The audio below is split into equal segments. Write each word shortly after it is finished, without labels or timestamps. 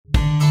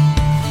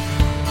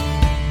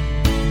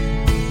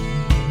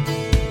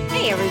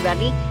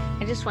everybody.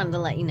 I just wanted to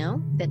let you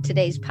know that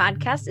today's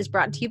podcast is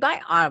brought to you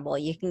by Audible.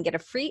 You can get a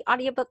free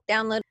audiobook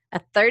download, a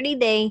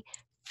 30-day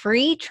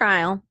free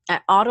trial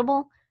at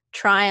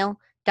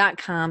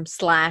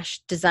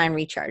audibletrial.com/design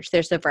recharge.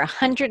 There's over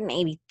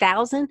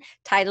 180,000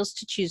 titles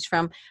to choose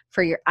from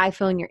for your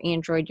iPhone, your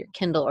Android, your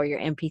Kindle, or your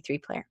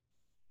MP3 player.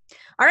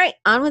 All right,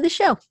 on with the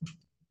show.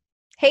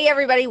 Hey,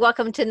 everybody.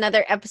 Welcome to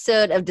another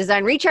episode of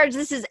Design Recharge.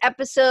 This is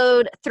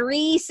episode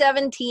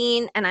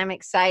 317, and I'm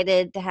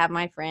excited to have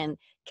my friend,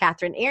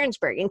 Catherine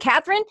Ahrensberg. And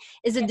Catherine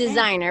is a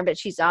designer, but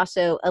she's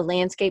also a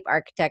landscape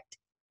architect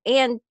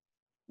and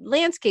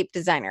landscape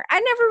designer. I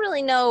never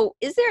really know,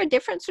 is there a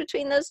difference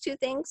between those two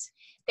things?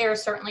 There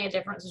is certainly a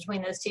difference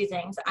between those two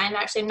things. I'm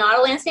actually not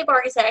a landscape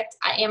architect.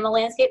 I am a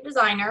landscape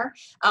designer.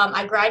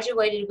 I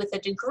graduated with a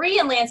degree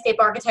in landscape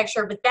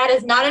architecture, but that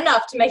is not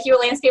enough to make you a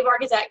landscape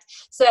architect.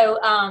 So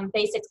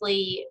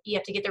basically, you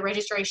have to get the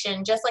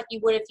registration just like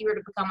you would if you were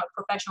to become a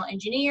professional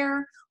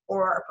engineer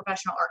or a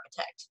professional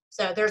architect.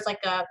 So there's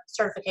like a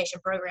certification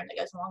program that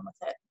goes along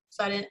with it.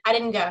 So I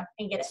didn't go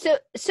and get it.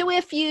 So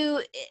if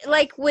you,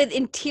 like with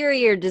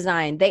interior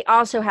design, they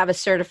also have a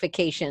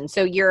certification.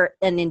 So you're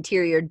an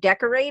interior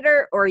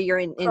decorator or you're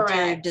an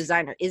interior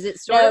designer. Is it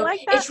sort of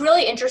like that? It's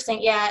really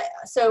interesting. Yeah.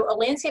 So a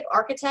landscape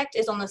architect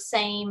is on the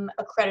same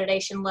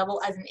accreditation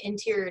level as an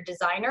interior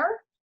designer,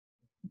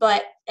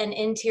 but an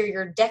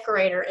interior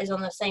decorator is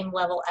on the same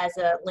level as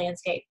a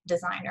landscape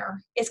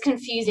designer. It's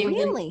confusing.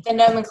 Really? The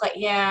nomenclature,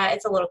 yeah,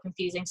 it's a little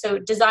confusing. So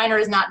designer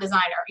is not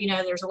designer. You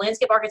know, there's a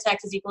landscape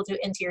architect is equal to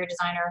interior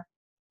designer,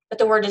 but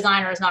the word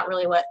designer is not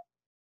really what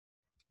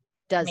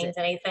means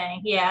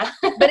anything. Yeah.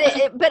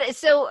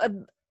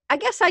 I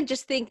guess I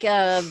just think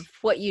of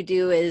what you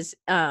do is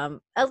a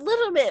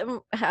little bit,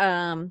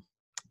 I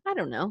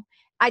don't know.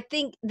 I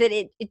think that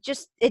it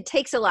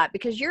takes a lot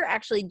because you're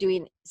actually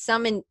doing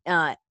some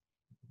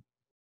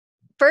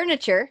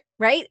furniture,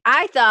 right?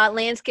 I thought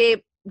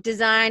landscape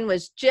design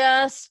was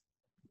just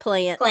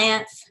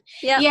plants.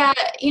 Yeah.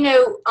 You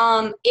know,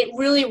 it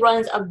really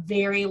runs a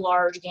very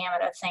large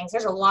gamut of things.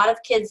 There's a lot of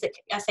kids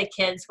I say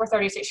kids, we're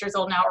 36 years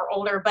old now or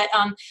older, but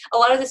a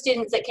lot of the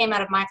students that came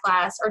out of my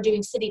class are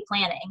doing city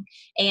planning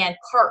and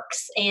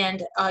parks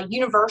and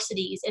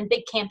universities and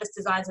big campus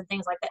designs and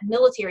things like that,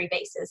 military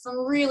bases,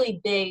 some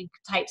really big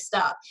type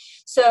stuff.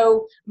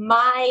 So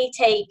my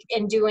take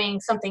in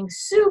doing something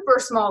super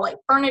small like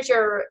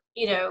furniture,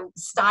 you know,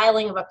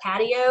 styling of a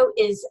patio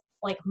is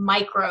like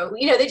micro,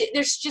 you know,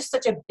 there's just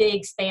such a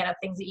big span of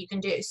things that you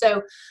can do.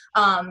 So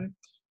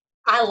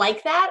I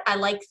like that. I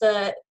like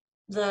the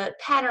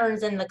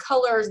patterns and the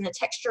colors and the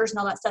textures and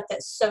all that stuff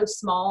that's so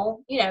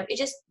small. You know, it's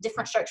just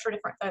different strokes for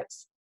different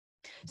folks.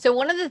 So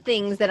one of the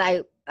things that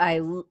I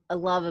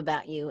love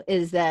about you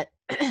is that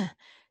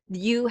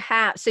you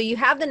have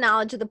the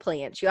knowledge of the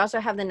plants. You also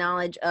have the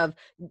knowledge of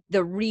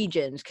the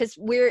regions because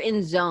we're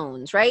in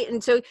zones, right?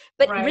 And so,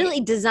 but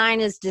really design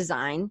is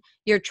design.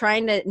 You're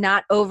trying to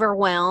not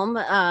overwhelm.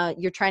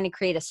 You're trying to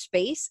create a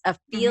space, a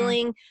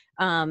feeling,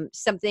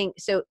 something.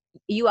 So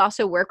you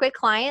also work with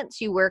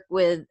clients. You work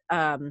with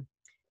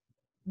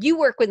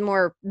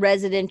more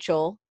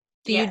residential.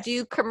 Do you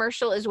do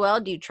commercial as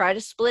well? Do you try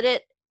to split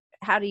it?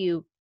 How do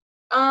you?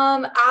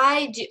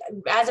 I do.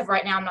 As of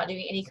right now, I'm not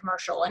doing any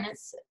commercial, and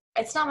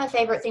it's not my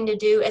favorite thing to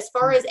do. As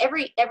far as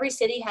every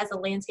city has a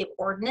landscape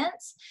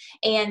ordinance,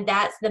 and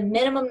that's the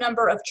minimum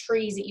number of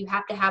trees that you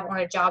have to have on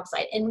a job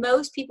site. And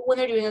most people, when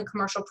they're doing a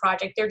commercial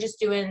project, they're just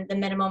doing the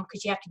minimum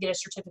because you have to get a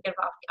certificate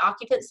of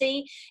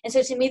occupancy. And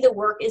so to me, the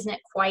work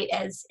isn't quite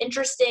as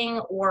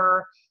interesting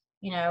or,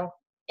 you know,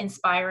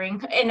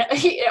 inspiring and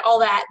all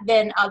that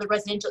than the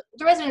residential.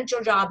 The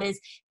residential job is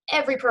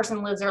every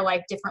person lives their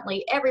life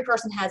differently. Every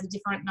person has a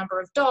different number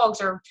of dogs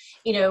or,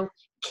 you know,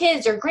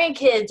 kids or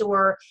grandkids,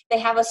 or they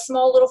have a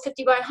small little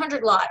 50 by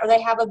 100 lot, or they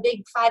have a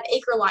big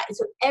 5-acre lot. And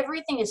so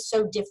everything is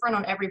so different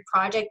on every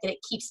project that it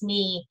keeps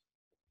me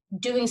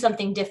doing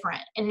something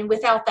different. And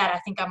without that, I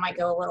think I might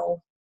go a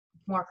little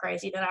more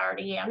crazy than I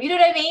already am. You know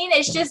what I mean?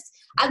 It's just,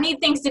 I need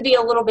things to be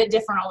a little bit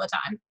different all the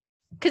time.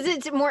 Because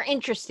it's more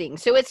interesting.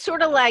 So it's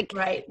sort of like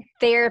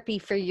therapy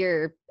for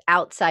your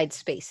outside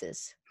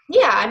spaces.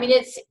 Yeah. I mean,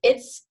 it's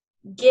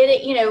get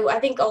it, you know, I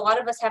think a lot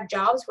of us have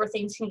jobs where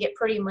things can get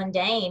pretty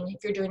mundane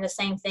if you're doing the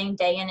same thing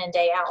day in and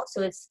day out.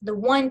 So it's the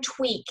one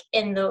tweak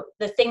in the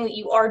thing that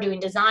you are doing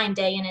design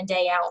day in and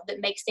day out that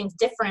makes things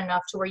different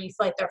enough to where you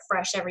feel like they're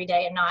fresh every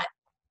day and not,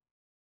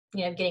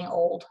 you know, getting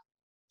old.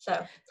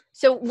 So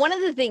one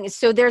of the things,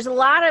 so there's a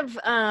lot of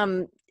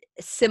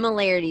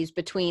similarities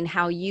between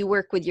how you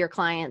work with your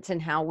clients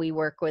and how we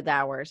work with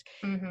ours.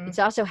 It's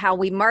also how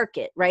we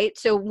market, right?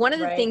 So one of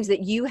the things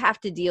that you have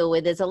to deal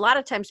with is a lot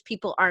of times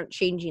people aren't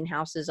changing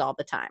houses all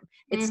the time.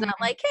 It's not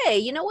like, hey,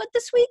 you know what,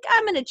 this week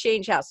I'm going to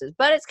change houses.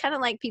 But it's kind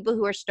of like people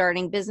who are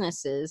starting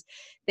businesses.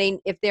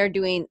 If they're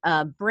doing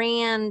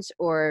brands,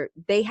 or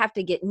they have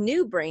to get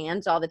new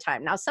brands all the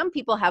time. Now, some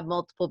people have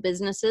multiple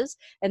businesses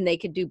and they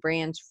could do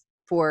brands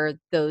for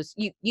those.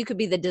 You could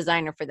be the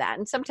designer for that.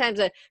 And sometimes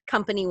a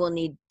company will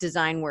need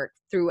design work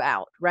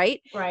throughout,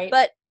 right? Right.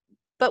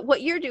 But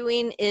what you're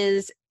doing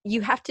is you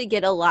have to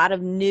get a lot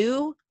of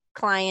new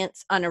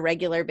clients on a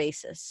regular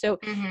basis. So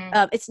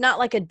it's not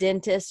like a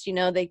dentist,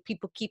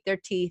 people keep their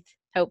teeth,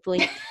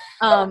 hopefully.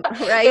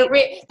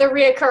 Right. They're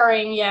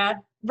reoccurring. Yeah.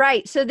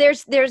 Right. So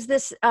there's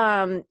this,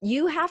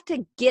 you have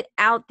to get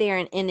out there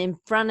and in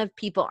front of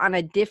people on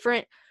a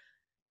different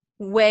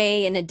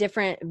way, and a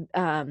different,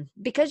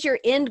 because your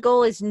end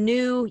goal is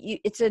new.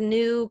 It's a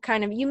new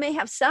kind of, you may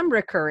have some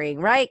recurring,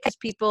 right? Because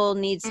people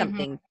need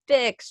something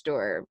fixed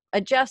or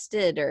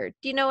adjusted, or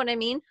do you know what I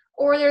mean?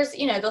 Or there's,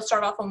 they'll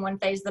start off on one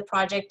phase of the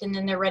project and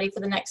then they're ready for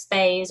the next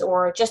phase,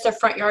 or just their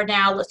front yard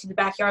now, let's do the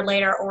backyard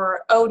later,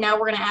 or, oh, now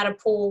we're going to add a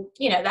pool,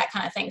 that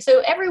kind of thing.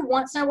 So every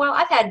once in a while,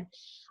 I've had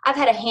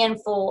a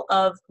handful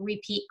of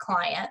repeat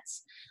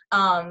clients.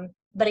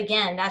 But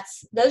again,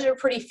 those are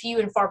pretty few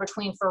and far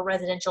between for a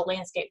residential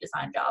landscape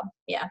design job.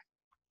 Yeah.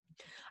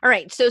 All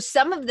right. So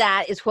some of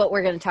that is what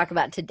we're going to talk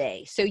about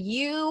today. So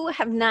you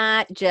have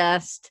not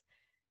just,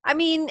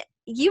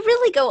 you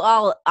really go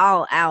all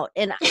out.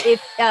 And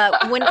if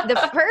when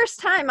the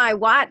first time I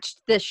watched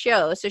the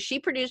show, so she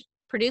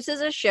produces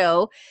a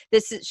show.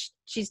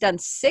 She's done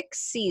 6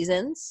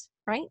 seasons,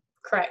 right?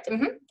 Correct.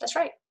 That's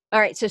right. All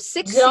right. So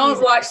 6 Don't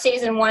seasons. watch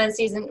season 1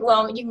 and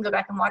well, you can go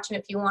back and watch them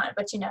if you want,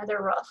 but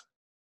they're rough.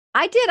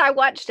 I did. I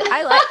watched it.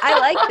 I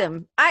like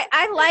them.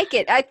 I like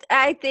it.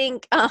 I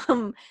think,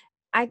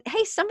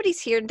 hey, somebody's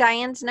here.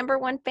 Diane's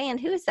 #1 fan.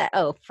 Who is that?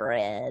 Oh,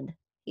 Fred.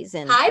 He's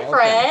in. Hi, Belgium.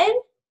 Fred.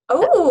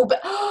 Oh,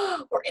 but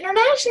we're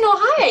international.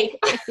 Hi.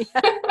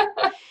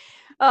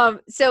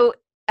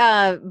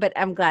 But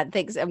I'm glad.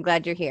 Thanks. I'm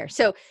glad you're here.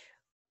 So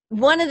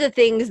one of the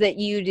things that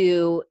you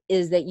do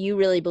is that you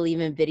really believe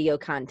in video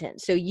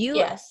content. So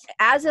yes,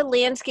 as a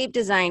landscape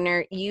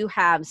designer, you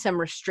have some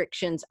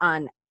restrictions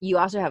on, you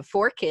also have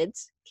 4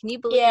 kids. Can you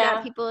believe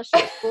that, people? She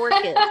has 4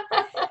 kids.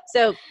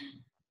 So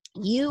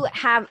you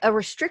have a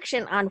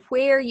restriction on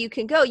where you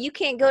can go. You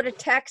can't go to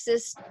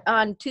Texas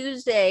on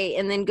Tuesday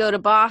and then go to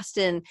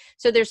Boston.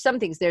 So there's some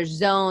things, there's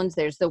zones,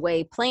 there's the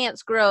way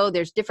plants grow,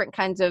 there's different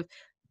kinds of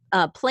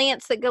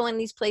plants that go in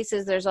these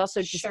places. There's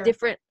also just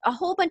a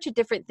whole bunch of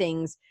different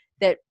things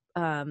that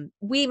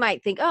we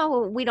might think, oh,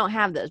 well, we don't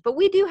have those, but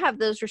we do have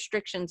those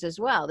restrictions as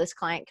well. This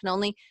client can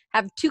only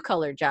have 2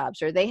 color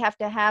jobs, or they have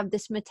to have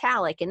this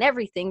metallic in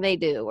everything they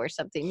do, or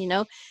something,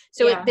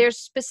 So there's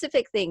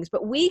specific things,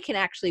 but we can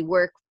actually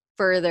work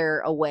further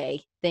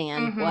away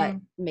than what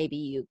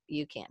maybe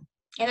you can.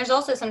 And there's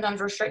also sometimes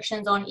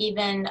restrictions on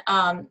even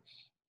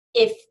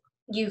if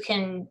you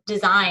can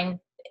design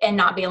and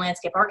not be a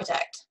landscape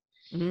architect.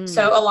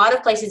 So a lot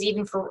of places,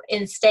 even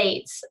in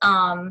states,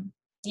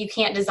 you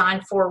can't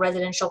design for a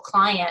residential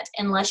client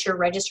unless you're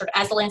registered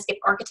as a landscape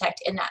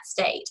architect in that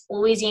state.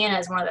 Louisiana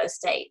is one of those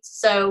states.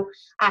 So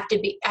I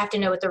have to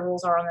know what the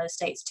rules are on those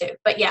states too.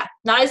 But yeah,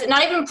 not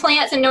even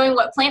plants and knowing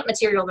what plant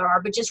material there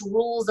are, but just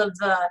rules of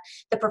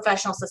the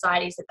professional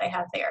societies that they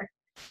have there.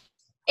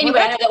 Anyway,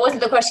 I know that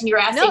wasn't the question you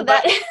were asking. No,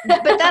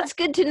 but that's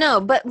good to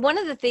know. But one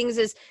of the things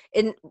is,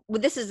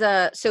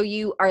 so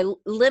you are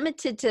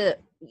limited to,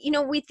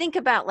 we think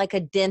about like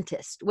a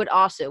dentist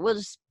we'll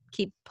just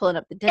keep pulling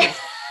up the dentist.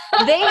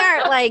 They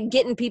aren't like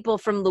getting people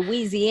from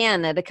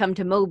Louisiana to come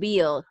to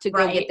Mobile to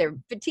go get their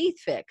teeth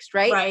fixed,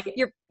 right? Right.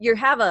 You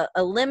have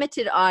a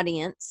limited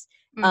audience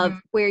of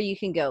where you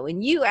can go,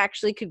 and you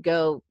actually could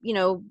go,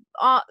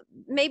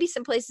 maybe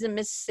some places in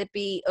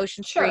Mississippi,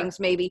 Ocean Springs,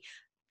 maybe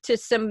to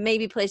some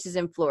places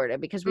in Florida,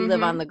 because we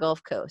live on the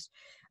Gulf Coast.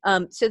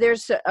 So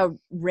there's a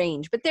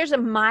range, but there's a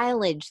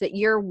mileage that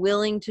you're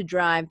willing to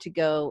drive to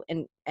go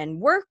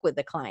and work with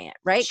the client,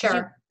 right? Because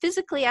you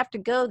physically have to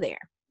go there.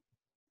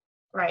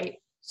 Right.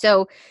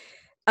 So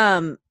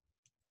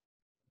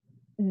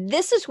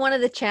this is one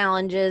of the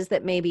challenges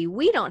that maybe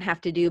we don't have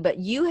to do, but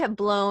you have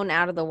blown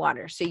out of the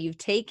water. So you've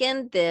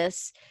taken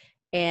this,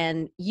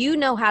 and you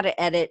know how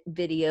to edit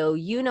video,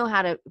 you know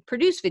how to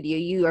produce video.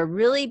 You are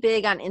really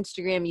big on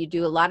Instagram. You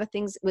do a lot of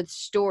things with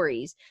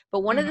stories.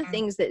 But one of the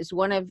things that is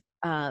one of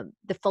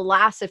the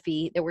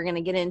philosophy that we're going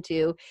to get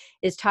into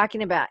is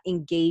talking about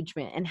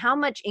engagement, and how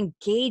much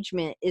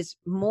engagement is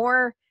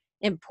more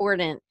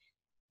important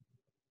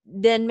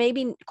than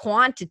maybe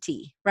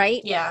quantity,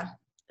 right? Yeah.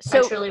 So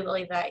I truly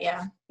believe that.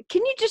 Yeah.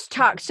 Can you just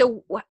talk?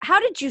 So how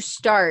did you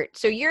start?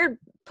 So you're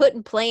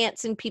putting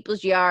plants in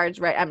people's yards,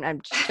 right? I'm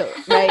just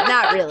right.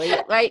 Not really,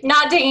 right?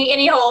 Not digging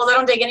any holes. I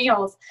don't dig any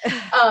holes.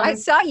 I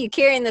saw you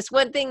carrying this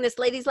one thing. This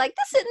lady's like,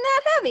 this isn't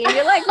that heavy. And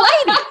you're like,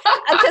 lady,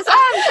 because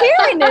I'm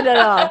carrying it at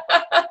all.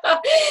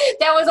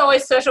 That was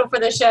always special for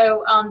the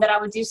show, that I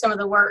would do some of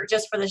the work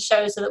just for the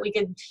show so that we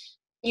could,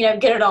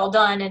 get it all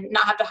done and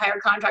not have to hire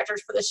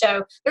contractors for the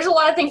show. There's a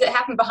lot of things that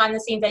happen behind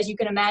the scenes, as you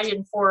can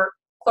imagine, for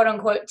quote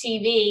unquote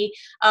TV,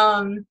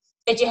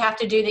 that you have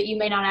to do that you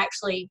may not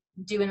actually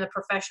do in the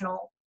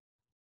professional,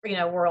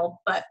 world.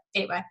 But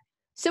anyway.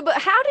 So, but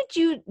how did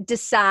you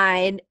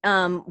decide,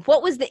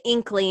 what was the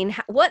inkling?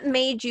 What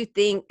made you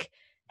think,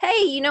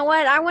 hey, you know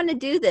what? I want to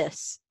do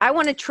this. I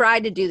want to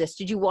try to do this.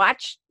 Did you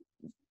watch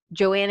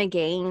Joanna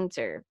Gaines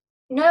or?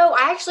 No,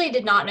 I actually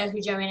did not know who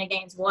Joanna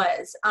Gaines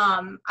was.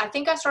 I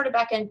think I started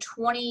back in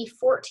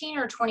 2014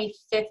 or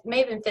 2015,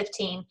 maybe in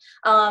 15.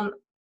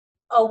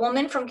 a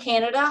woman from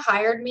Canada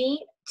hired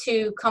me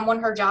to come on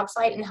her job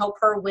site and help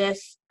her with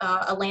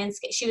a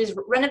landscape. She was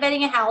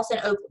renovating a house in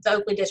the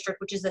Oakley district,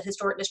 which is the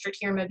historic district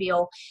here in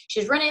Mobile. She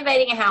was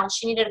renovating a house.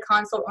 She needed a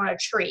consult on a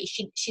tree.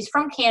 She's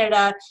from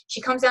Canada.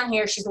 She comes down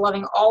here. She's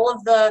loving all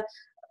of the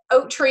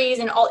oak trees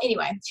and all.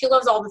 Anyway, she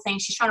loves all the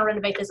things. She's trying to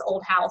renovate this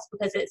old house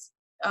because it's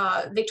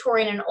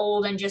Victorian and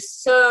old and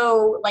just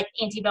so like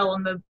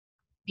antebellum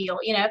Mobile,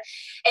 you know.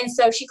 And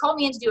so she called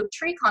me in to do a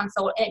tree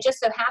consult, and it just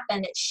so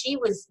happened that she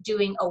was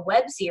doing a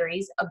web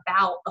series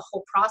about the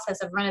whole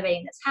process of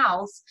renovating this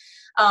house,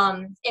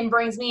 and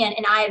brings me in.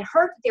 And I had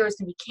heard that there was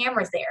going to be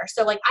cameras there.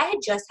 So like I had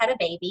just had a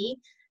baby.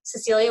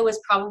 Cecilia was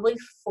probably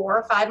 4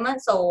 or 5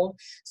 months old.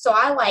 So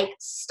I like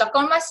stuck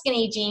on my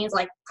skinny jeans,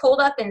 like pulled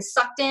up and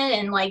sucked in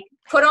and like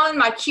put on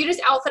my cutest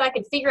outfit I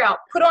could figure out,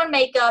 put on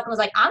makeup, and was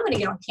like, I'm going to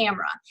get on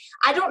camera.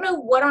 I don't know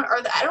what on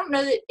earth, I don't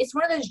know that it's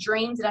one of those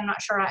dreams that I'm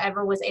not sure I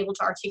ever was able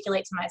to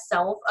articulate to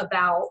myself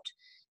about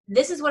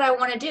this is what I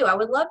want to do. I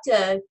would love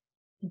to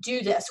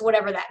do this,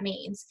 whatever that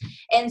means.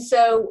 And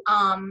so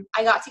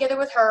I got together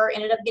with her,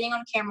 ended up getting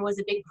on camera, was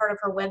a big part of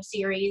her web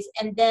series.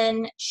 And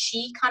then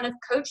she kind of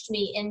coached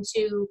me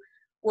into,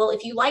 well,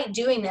 if you like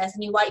doing this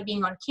and you like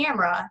being on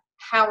camera,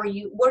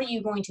 what are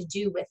you going to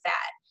do with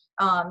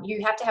that?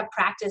 You have to have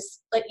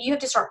practice, like you have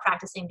to start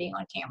practicing being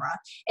on camera.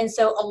 And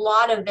so a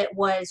lot of it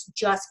was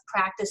just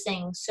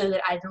practicing so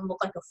that I didn't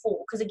look like a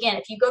fool. Because again,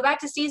 if you go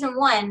back to season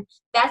 1,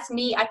 that's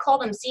me. I call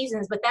them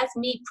seasons, but that's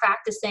me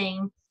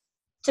practicing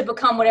to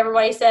become what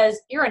everybody says,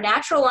 you're a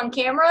natural on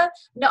camera.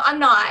 No, I'm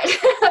not.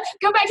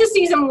 Go back to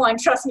season 1.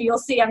 Trust me, you'll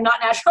see I'm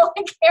not natural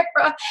on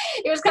camera.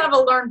 It was kind of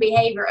a learned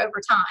behavior over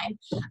time.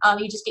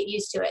 You just get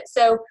used to it.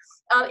 So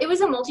it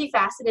was a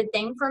multifaceted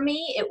thing for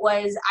me. It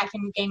was, I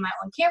can gain my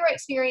own camera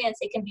experience.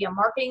 It can be a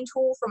marketing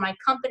tool for my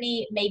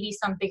company. Maybe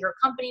some bigger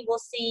company will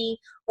see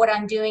what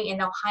I'm doing and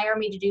they'll hire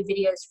me to do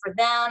videos for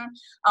them.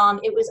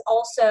 It was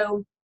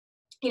also,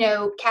 you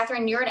know,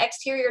 Catherine, you're an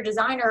exterior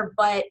designer,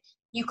 but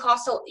you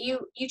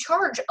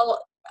charge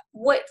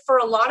what for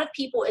a lot of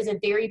people is a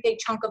very big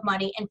chunk of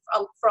money, and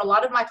for a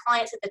lot of my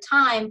clients at the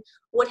time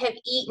would have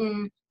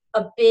eaten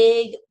a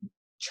big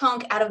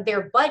chunk out of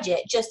their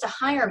budget just to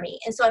hire me.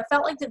 And so I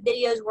felt like the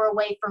videos were a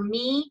way for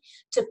me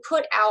to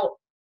put out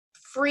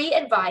free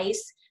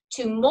advice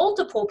to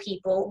multiple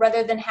people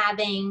rather than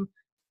having,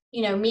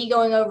 you know, me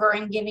going over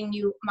and giving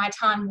you my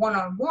time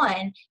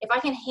one-on-one. If I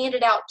can hand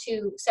it out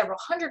to several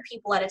hundred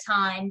people at a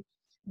time,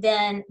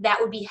 then that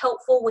would be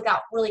helpful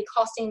without really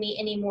costing me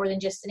any more than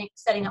just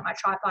setting up my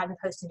tripod and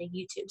posting to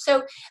YouTube.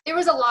 So there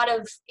was a lot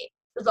of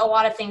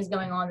things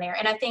going on there.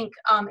 And I think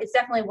it's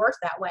definitely worked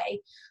that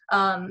way.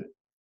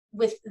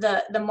 With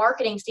the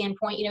marketing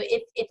standpoint, you know,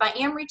 if I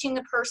am reaching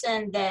the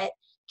person that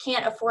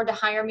can't afford to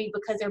hire me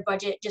because their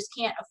budget just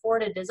can't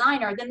afford a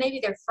designer, then maybe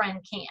their friend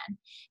can.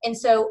 And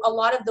so a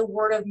lot of the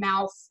word of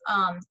mouth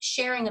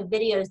sharing of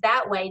videos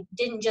that way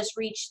didn't just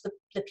reach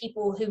the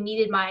people who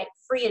needed my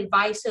free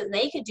advice so that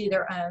they could do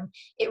their own.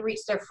 It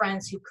reached their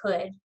friends who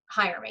could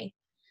hire me.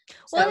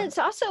 Well, and it's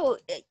also,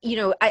 you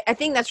know, I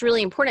think that's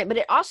really important, but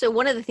it also,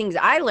 one of the things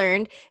I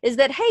learned is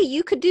that, hey,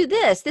 you could do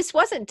this. This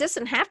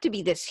doesn't have to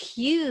be this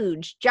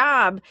huge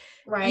job.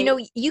 Right. You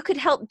know, you could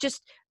help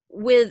just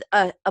with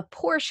a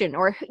portion,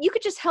 or you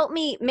could just help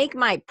me make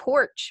my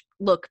porch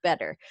look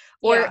better,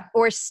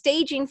 or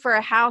staging for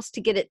a house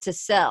to get it to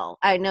sell.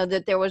 I know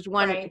that there was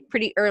one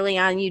pretty early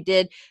on you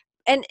did.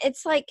 And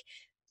it's like,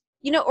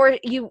 you know, or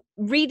you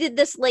redid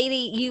this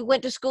lady, you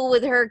went to school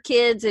with her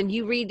kids and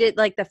you redid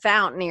like the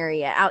fountain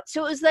area out.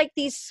 So it was like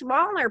these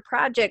smaller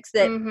projects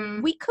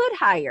that we could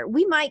hire.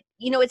 We might,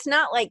 you know, it's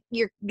not like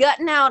you're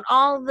gutting out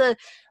all the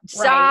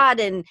sod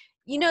and,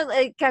 you know,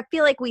 like I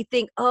feel like we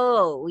think,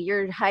 oh,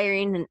 you're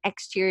hiring an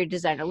exterior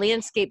designer,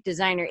 landscape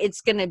designer.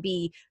 It's going to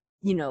be,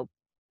 you know,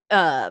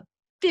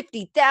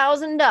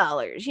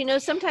 $50,000. You know,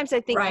 sometimes I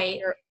think,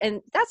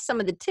 and that's some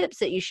of the tips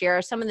that you share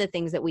are some of the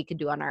things that we could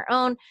do on our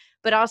own,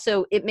 but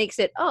also it makes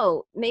it,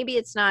 oh, maybe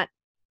it's not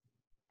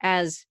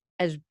as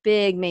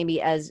big,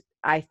 maybe as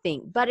I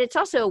think, but it's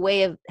also a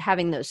way of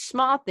having those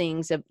small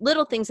things, of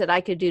little things that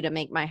I could do to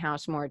make my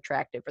house more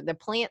attractive, or the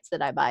plants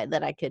that I buy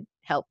that I could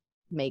help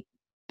make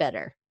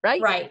better.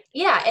 Right.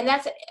 Yeah. And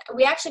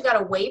we actually got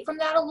away from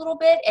that a little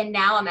bit. And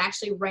now I'm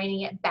actually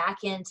reining it back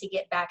in to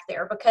get back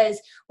there,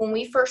 because when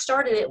we first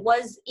started, it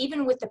was,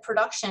 even with the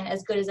production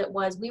as good as it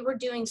was, we were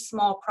doing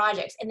small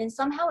projects, and then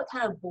somehow it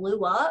kind of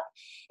blew up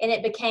and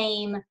it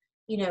became,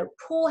 you know,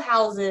 pool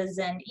houses,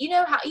 and you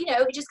know how, you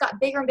know, it just got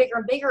bigger and bigger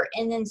and bigger.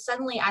 And then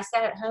suddenly I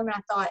sat at home and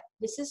I thought,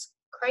 this is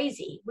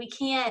crazy. We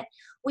can't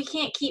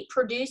keep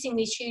producing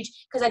these huge,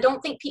 because I don't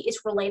think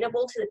it's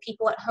relatable to the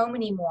people at home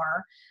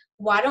anymore.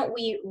 Why don't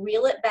we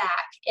reel it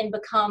back and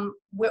become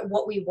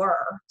what we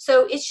were?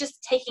 So it's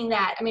just taking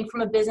that, I mean,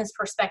 from a business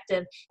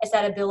perspective, it's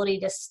that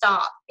ability to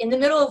stop in the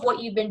middle of what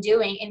you've been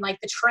doing, and like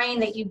the train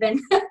that you've been,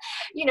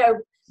 you know,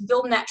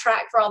 building that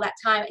track for all that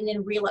time, and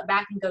then reel it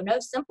back and go, no,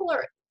 simple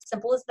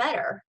is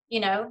better, you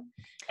know?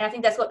 And I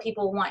think that's what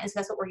people want. And so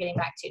that's what we're getting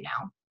back to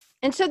now.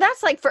 And so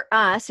that's like for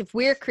us, if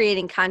we're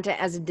creating content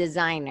as a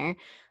designer,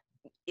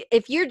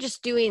 if you're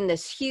just doing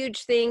this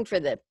huge thing for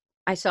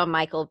I saw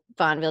Michael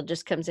Fonville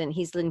just comes in.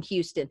 He's in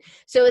Houston.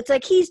 So it's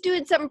like he's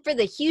doing something for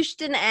the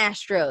Houston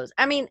Astros.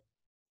 I mean,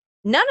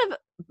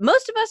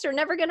 most of us are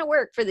never going to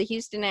work for the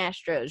Houston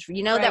Astros.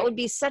 Right. That would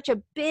be such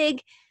a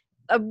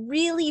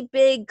really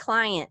big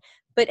client.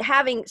 But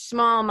having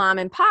small mom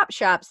and pop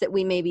shops that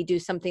we maybe do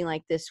something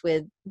like this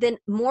with, then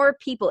more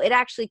people, it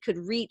actually could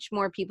reach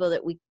more people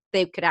that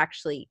they could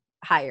actually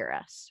hire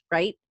us,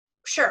 right?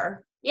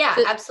 Sure. Yeah,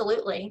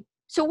 absolutely.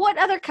 So what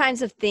other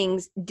kinds of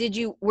things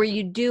were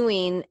you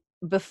doing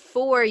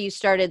before you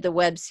started the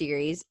web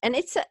series? And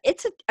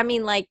I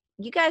mean, like,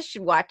 you guys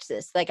should watch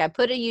this. Like, I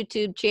put a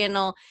YouTube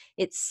channel.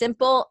 It's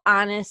simple,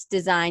 honest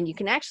design. You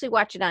can actually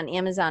watch it on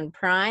Amazon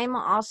Prime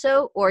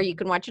also, or you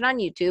can watch it on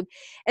YouTube.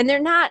 And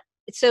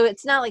so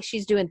it's not like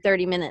she's doing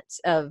 30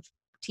 minutes of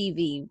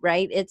TV,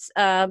 right?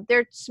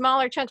 They're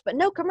smaller chunks, but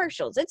no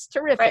commercials. It's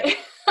terrific. Right.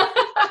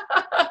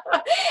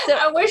 So,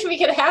 I wish we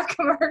could have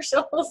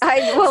commercials.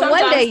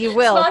 One day you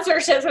will.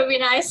 Sponsorships would be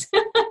nice.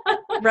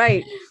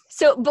 Right.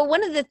 So, but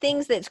one of the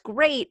things that's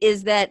great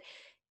is that,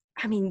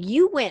 I mean,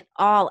 you went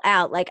all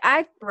out. Like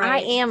I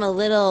am a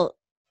little,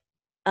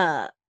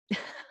 I'm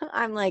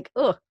like,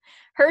 oh,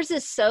 hers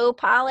is so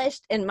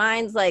polished and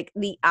mine's like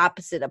the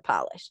opposite of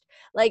polished.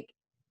 Like,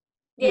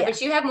 yeah,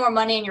 but you have more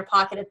money in your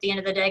pocket at the end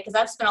of the day, because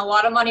I've spent a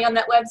lot of money on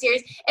that web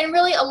series. And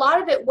really, a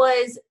lot of it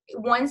was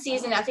one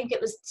season. I think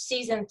it was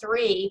season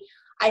 3.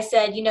 I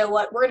said, you know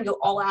what, we're going to go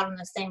all out on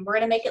this thing. We're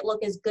going to make it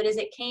look as good as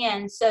it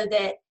can so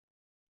that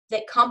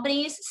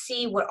companies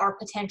see what our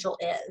potential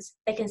is.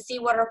 They can see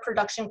what our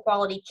production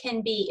quality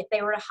can be if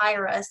they were to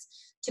hire us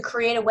to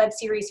create a web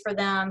series for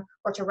them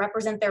or to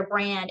represent their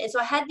brand. And so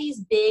I had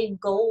these big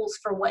goals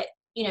for what,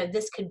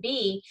 this could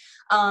be.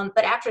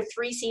 But after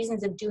 3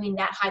 seasons of doing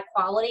that high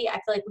quality, I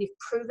feel like we've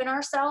proven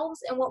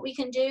ourselves in what we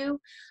can do.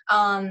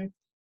 And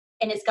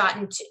it's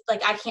gotten to,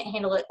 like, I can't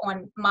handle it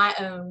on my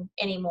own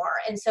anymore.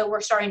 And so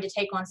we're starting to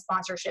take on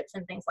sponsorships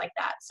and things like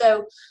that.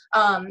 So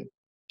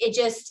it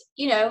just,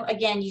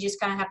 again, you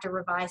just kind of have to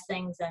revise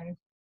things and,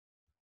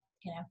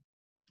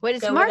 What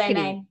is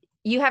marketing?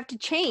 You have to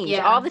change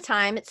all the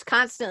time. It's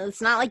constant. It's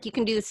not like you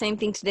can do the same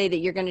thing today that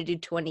you're going to do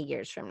 20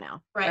 years from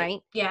now.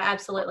 Right? Yeah,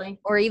 absolutely.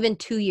 Or even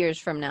 2 years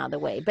from now,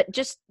 but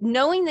just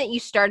knowing that you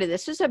started,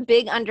 this was a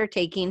big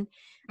undertaking.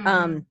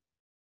 Mm-hmm.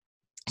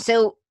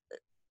 So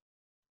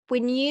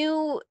when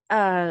you,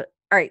 all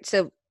right,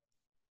 so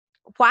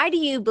why do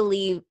you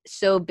believe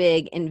so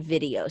big in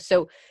video?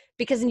 So,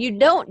 because you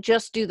don't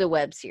just do the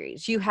web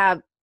series, you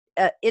have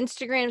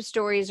Instagram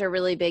stories are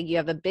really big. You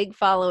have a big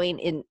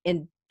following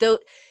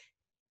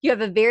you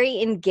have a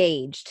very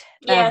engaged,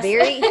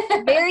 very,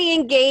 very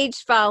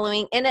engaged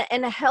following and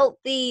a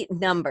healthy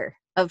number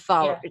of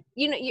followers.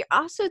 Yeah. You're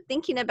also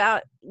thinking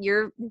about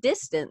your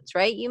distance,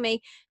 right? You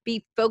may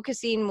be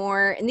focusing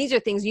more, and these are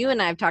things you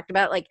and I have talked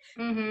about, like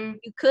you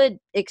could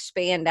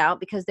expand out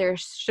because there are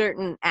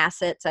certain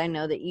assets I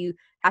know that you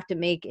have to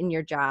make in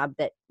your job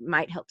that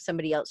might help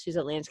somebody else who's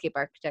a landscape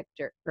architect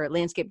or a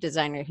landscape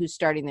designer who's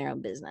starting their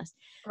own business.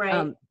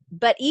 Right.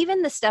 But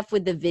even the stuff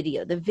with the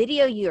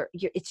video, you're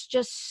it's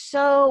just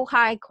so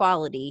high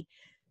quality.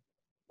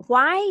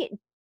 Why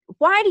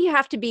do you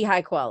have to be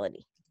high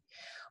quality?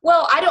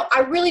 Well,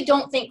 I really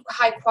don't think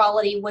high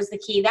quality was the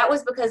key. That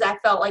was because I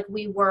felt like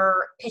we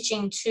were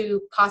pitching to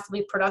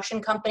possibly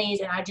production companies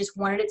and I just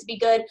wanted it to be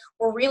good.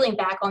 We're reeling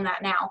back on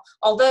that now.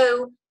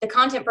 Although the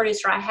content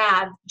producer I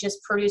have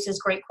just produces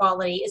great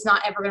quality, it's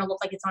not ever going to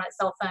look like it's on its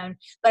cell phone,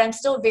 but I'm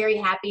still very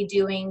happy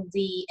doing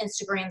the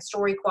Instagram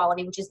story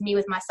quality, which is me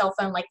with my cell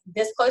phone like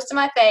this close to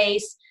my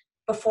face,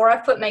 before I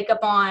put makeup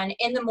on,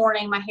 in the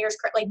morning, my hair's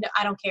like, no,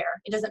 I don't care.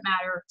 It doesn't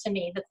matter to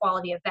me, the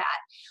quality of that.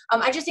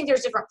 I just think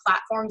there's different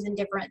platforms and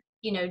different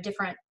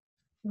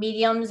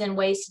mediums and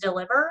ways to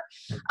deliver.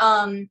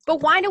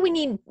 But why do we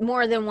need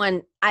more than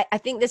one? I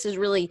think this is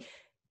really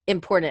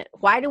important.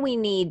 Why do we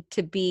need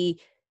to be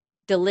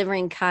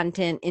delivering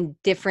content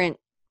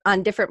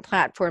on different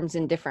platforms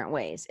in different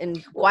ways?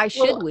 And why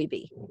should we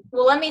be?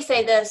 Well, let me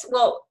say this.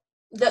 Well,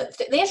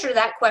 the answer to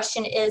that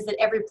question is that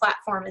every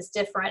platform is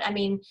different. I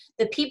mean,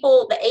 the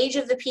age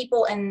of the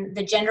people and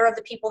the gender of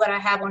the people that I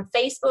have on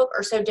Facebook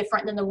are so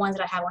different than the ones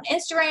that I have on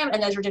Instagram,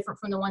 and those are different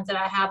from the ones that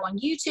I have on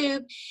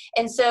YouTube.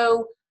 And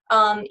so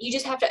you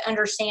just have to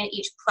understand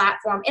each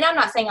platform. And I'm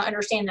not saying I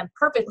understand them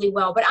perfectly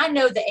well, but I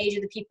know the age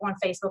of the people on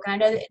Facebook, and I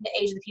know the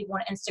age of the people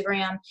on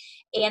Instagram,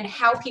 and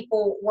how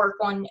people work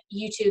on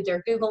YouTube.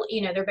 They're Google,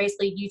 they're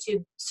basically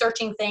YouTube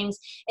searching things.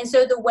 And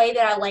so the way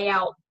that I lay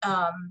out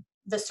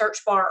the search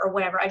bar or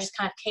whatever, I just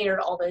kind of cater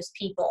to all those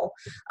people.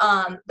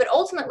 But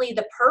ultimately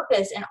the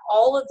purpose and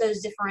all of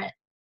those different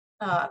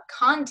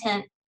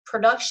content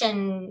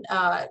production,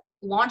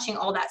 launching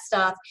all that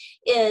stuff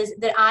is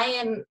that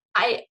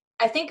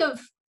I think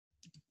of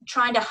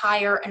trying to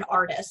hire an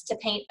artist to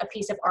paint a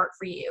piece of art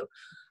for you.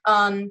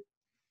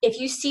 If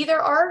you see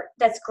their art,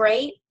 that's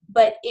great.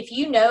 But if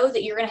you know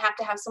that you're going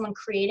to have someone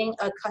creating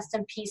a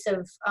custom piece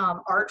of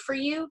art for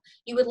you,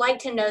 you would like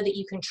to know that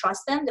you can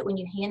trust them, that when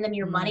you hand them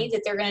your money,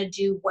 that they're going to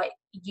do what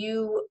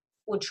you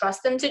would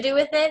trust them to do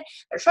with it.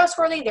 They're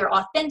trustworthy, they're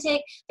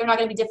authentic, they're not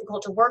going to be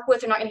difficult to work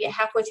with, they're not going to get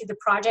halfway through the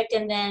project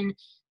and then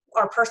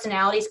our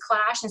personalities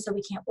clash and so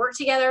we can't work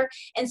together.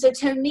 And so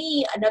to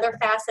me, another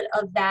facet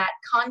of that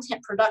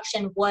content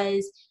production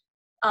was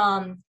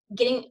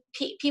getting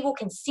people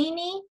can see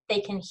me, they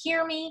can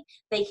hear me,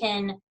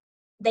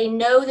 they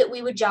know that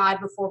we would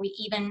jive before we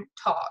even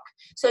talk.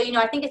 So,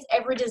 I think it's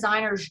every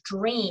designer's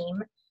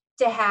dream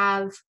to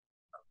have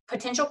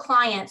potential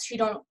clients who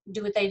don't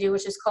do what they do,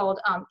 which is called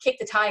kick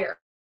the tire.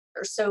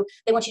 So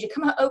they want you to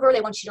come over,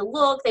 they want you to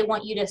look, they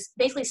want you to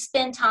basically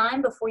spend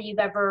time before you've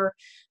ever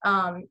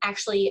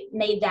actually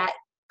made that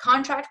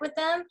contract with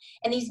them.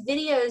 And these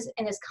videos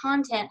and this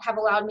content have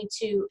allowed me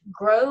to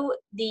grow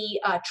the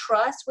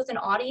trust with an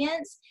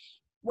audience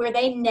where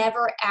they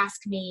never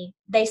ask me.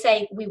 They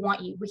say, we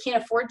want you. We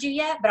can't afford you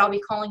yet, but I'll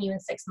be calling you in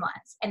 6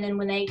 months. And then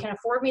when they can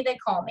afford me, they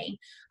call me.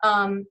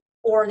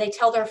 Or they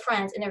tell their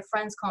friends and their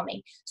friends call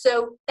me.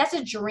 So that's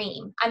a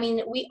dream. I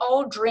mean, we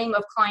all dream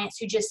of clients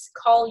who just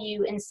call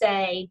you and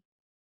say,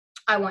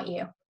 I want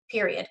you,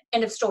 period.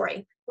 End of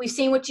story. We've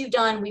seen what you've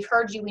done. We've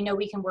heard you. We know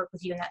we can work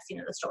with you, and that's the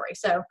end of the story.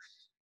 So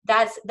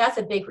that's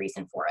a big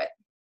reason for it.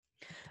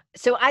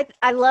 So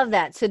I love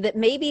that. So that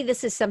maybe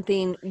this is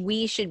something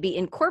we should be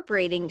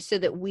incorporating so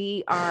that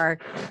we are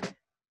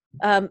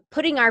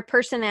putting our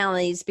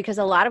personalities, because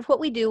a lot of what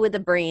we do with a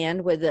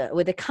brand, with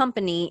a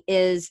company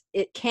is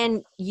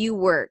can you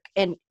work?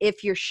 And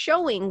if you're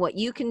showing what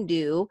you can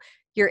do,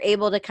 you're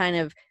able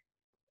to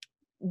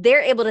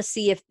they're able to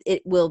see if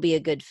it will be a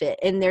good fit.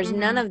 And there's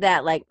none of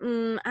that like,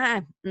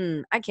 I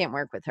can't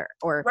work with her,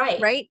 or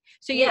right.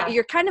 So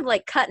you're kind of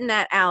like cutting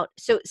that out.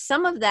 So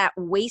some of that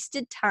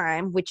wasted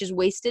time, which is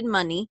wasted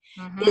money,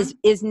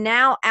 is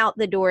now out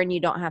the door, and you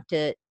don't have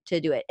to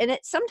do it. And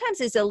it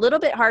sometimes is a little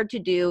bit hard to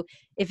do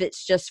if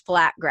it's just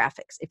flat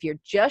graphics. If you're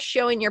just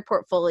showing your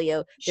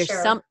portfolio, there's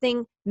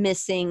something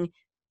missing,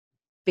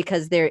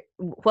 because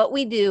what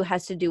we do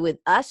has to do with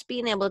us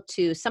being able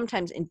to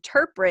sometimes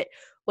interpret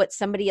what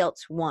somebody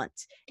else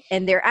wants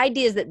and their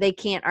ideas that they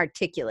can't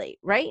articulate,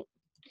 right?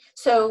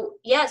 So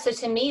so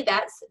to me,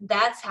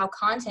 that's how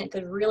content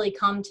could really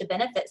come to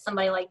benefit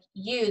somebody like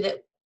you,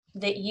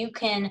 that you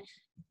can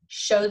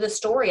show the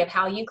story of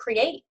how you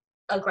create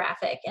a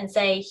graphic and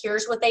say,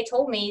 here's what they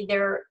told me.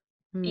 They're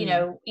you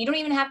don't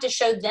even have to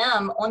show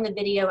them on the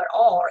video at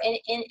all,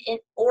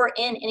 or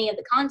in any of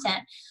the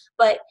content,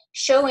 but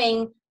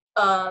showing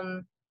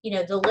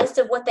the list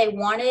of what they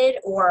wanted,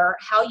 or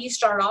how you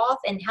start off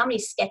and how many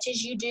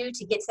sketches you do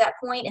to get to that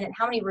point, and then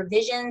how many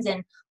revisions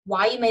and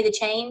why you made the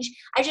change.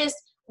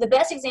 The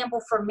best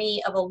example for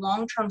me of a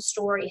long-term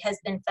story has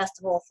been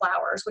Festival of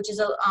Flowers, which is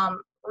a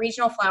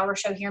regional flower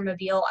show here in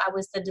Mobile. I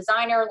was the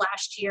designer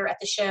last year at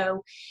the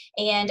show,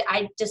 and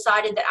I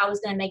decided that I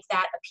was going to make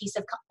that a piece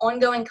of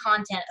ongoing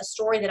content, a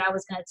story that I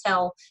was going to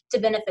tell to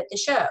benefit the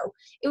show.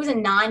 It was a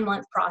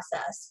 9-month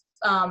process.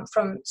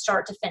 From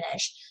start to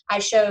finish. I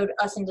showed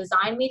us in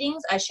design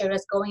meetings. I showed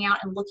us going out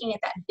and looking at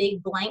that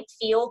big blank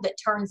field that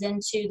turns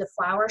into the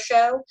flower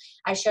show.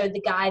 I showed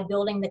the guy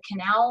building the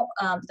canal,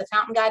 the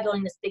fountain guy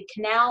building this big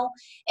canal,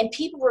 and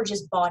people were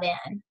just bought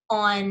in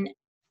on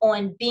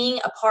being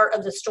a part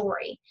of the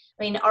story.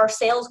 I mean, our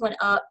sales went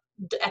up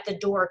at the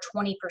door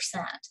 20%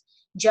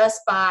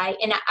 just by,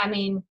 and I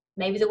mean,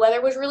 maybe the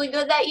weather was really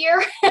good that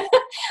year,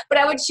 but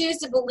I would choose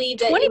to believe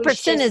that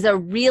 20% is a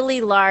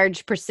really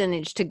large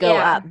percentage to go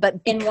up.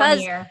 But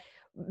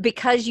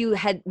because you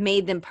had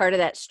made them part of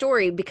that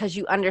story, because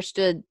you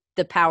understood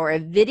the power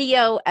of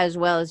video as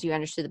well as you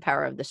understood the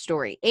power of the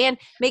story, and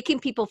making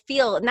people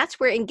feel, and that's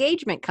where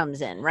engagement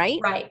comes in, right?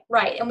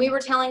 Right. And we were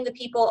telling the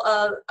people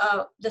of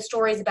the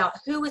stories about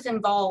who was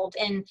involved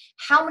and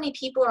how many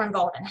people are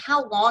involved and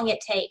how long it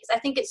takes. I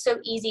think it's so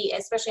easy,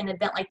 especially an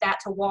event like that,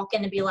 to walk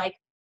in and be like,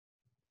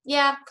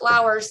 yeah,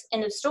 flowers,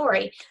 end of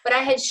story. But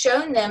I had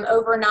shown them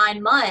over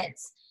 9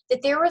 months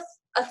that there were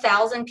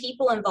 1,000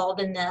 people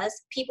involved in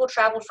this. People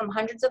traveled from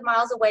hundreds of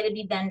miles away to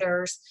be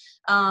vendors.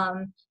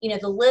 The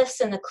lifts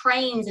and the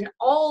cranes and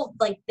all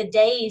like the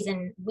days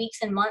and weeks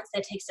and months that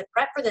it takes to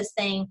prep for this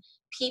thing,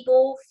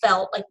 people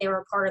felt like they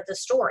were a part of the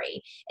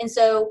story. And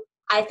so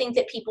I think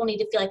that people need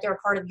to feel like they're a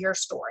part of your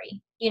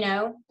story,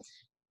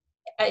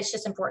 It's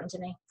just important to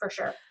me, for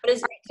sure. But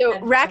so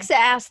Raxa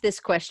asked this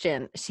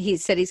question. He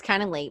said he's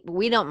kind of late, but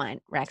we don't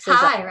mind.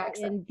 Hi,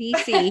 Raxa. In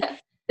DC.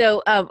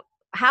 So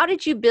how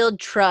did you build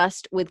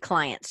trust with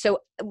clients? So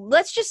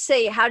let's just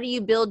say, how do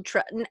you build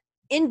trust?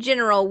 In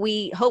general,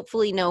 we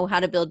hopefully know how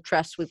to build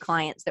trust with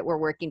clients that we're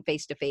working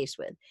face-to-face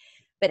with.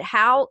 But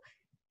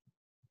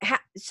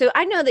so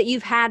I know that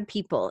you've had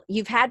people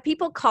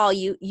call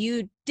you.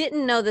 You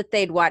didn't know that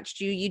they'd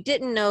watched you. You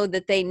didn't know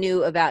that they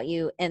knew about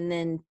you. And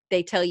then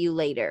they tell you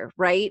later,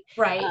 right?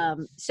 Right.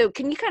 So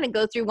can you kind of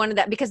go through one of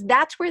that? Because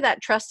that's where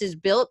that trust is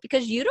built,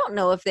 because you don't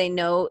know if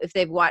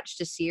they've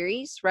watched a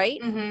series, right?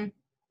 Mm-hmm.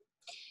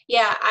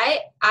 Yeah.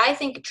 I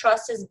think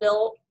trust is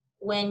built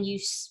when you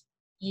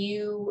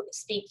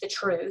speak the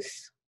truth.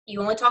 You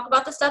only talk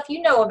about the stuff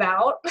you know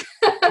about.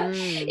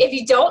 If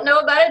you don't know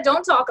about it,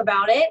 don't talk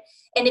about it.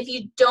 And if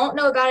you don't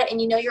know about it and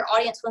your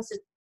audience wants to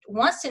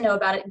wants to know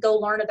about it, go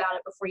learn about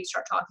it before you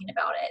start talking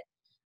about it.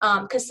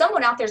 Because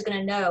someone out there is going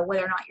to know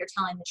whether or not you're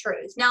telling the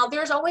truth. Now,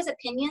 there's always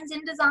opinions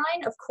in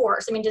design, of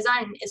course. I mean,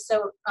 design is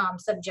so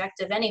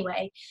subjective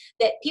anyway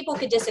that people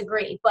could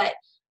disagree. But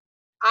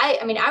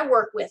I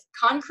work with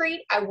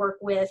concrete. I work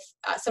with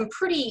some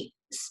pretty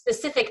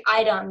specific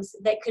items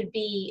that could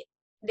be,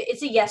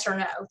 it's a yes or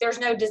no. There's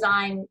no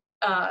design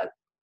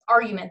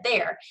argument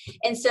there.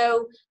 And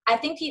so I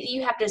think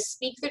you have to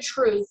speak the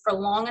truth for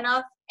long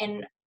enough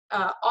and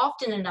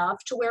often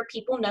enough to where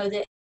people know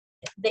that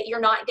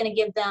you're not going to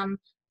give them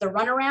the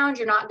runaround.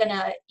 You're not going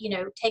to,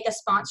 take a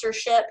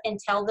sponsorship and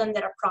tell them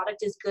that a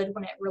product is good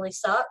when it really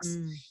sucks.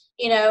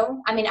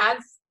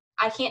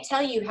 I can't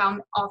tell you how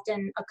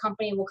often a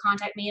company will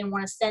contact me and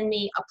want to send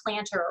me a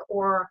planter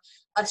or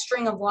a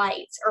string of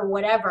lights or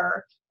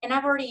whatever. And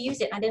I've already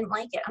used it and I didn't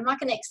like it. I'm not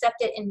going to accept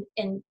it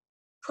and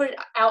put it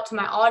out to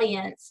my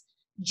audience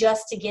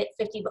just to get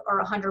 $50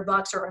 or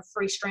 $100 or a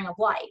free string of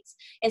lights.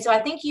 And so I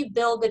think you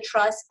build the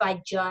trust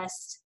by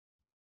just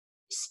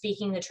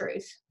speaking the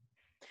truth.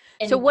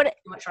 So what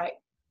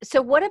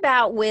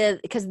about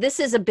because this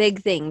is a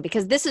big thing,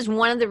 because this is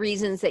one of the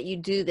reasons that you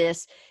do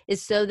this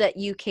is so that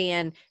you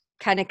can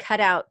kind of cut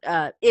out,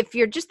 if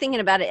you're just thinking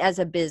about it as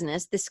a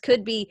business, this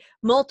could be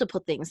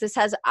multiple things. This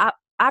has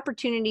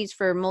opportunities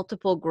for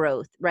multiple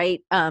growth,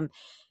 right?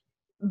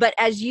 But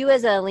as you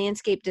as a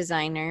landscape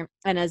designer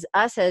and as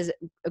us as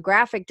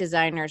graphic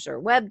designers or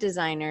web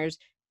designers,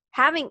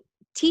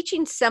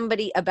 teaching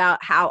somebody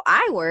about how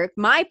I work,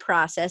 my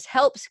process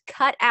helps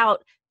cut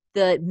out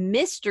the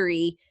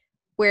mystery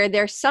where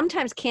there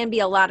sometimes can be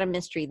a lot of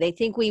mystery. They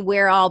think we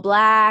wear all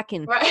black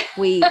and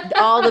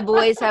all the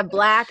boys have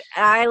black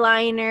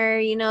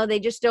eyeliner, they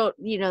just don't,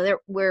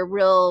 we're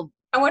real.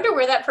 I wonder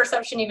where that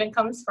perception even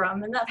comes from.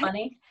 Isn't that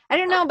funny? I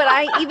don't know, but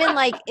I even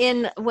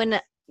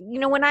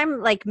when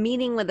I'm like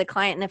meeting with a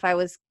client, and if I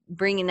was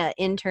bringing an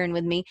intern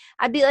with me,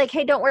 I'd be like,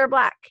 hey, don't wear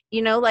black.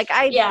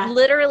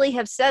 Literally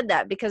have said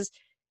that because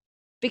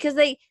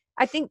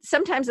I think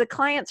sometimes the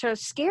clients are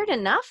scared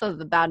enough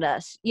about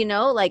us,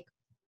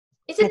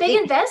 it's a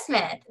big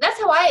investment. That's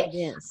how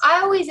I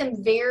always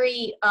am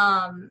very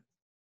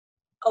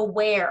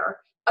aware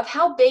of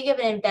how big of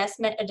an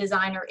investment a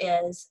designer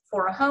is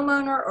for a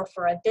homeowner or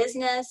for a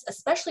business,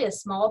 especially a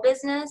small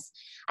business.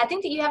 I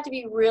think that you have to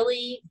be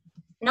really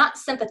not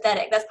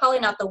sympathetic, that's probably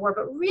not the word,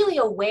 but really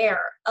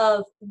aware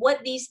of what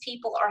these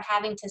people are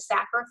having to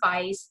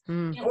sacrifice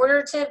in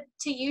order to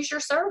use your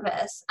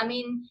service. I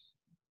mean,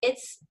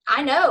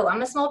 I know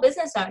I'm a small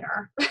business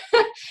owner,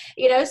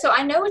 so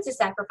I know it's a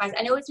sacrifice.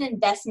 I know it's an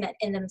investment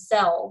in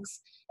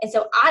themselves. And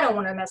so I don't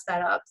want to mess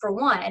that up for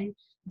one,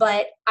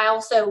 but I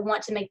also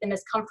want to make them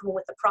as comfortable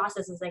with the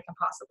process as they can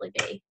possibly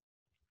be.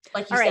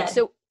 Like you said.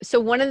 All right. So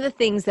one of the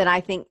things that I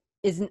think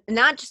is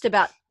not just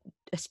about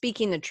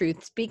speaking the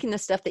truth, speaking the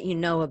stuff that you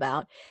know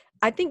about.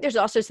 I think there's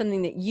also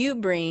something that you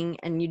bring,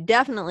 and you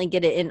definitely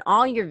get it in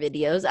all your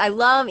videos. I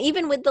love,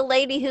 even with the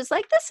lady who's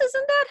like, this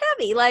isn't that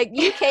heavy. Like,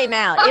 you came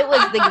out. It was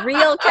the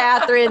real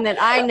Catherine that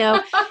I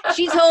know.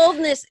 She's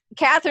holding this.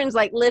 Catherine's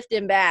like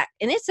lifting back,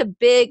 and it's a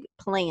big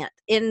plant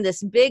in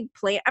this big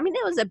plant. I mean,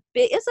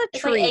 it's a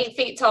tree. Like 8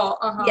 feet tall.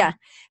 Uh-huh. Yeah.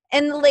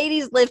 And the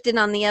lady's lifting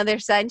on the other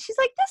side. And she's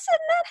like, this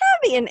isn't that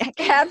heavy. And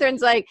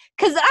Catherine's like,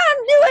 because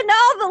I'm doing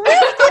all the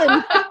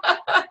lifting.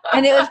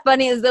 And it was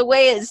funny. It was the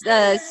way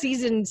it's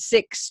season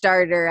 6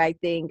 starter, I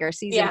think, or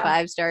season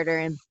 5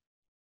 starter.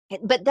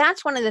 But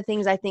that's one of the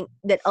things I think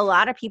that a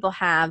lot of people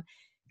have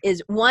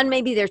is, one,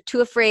 maybe they're too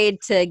afraid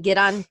to get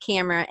on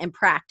camera and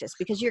practice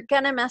because you're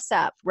going to mess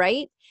up,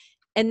 right?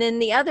 And then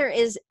the other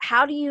is,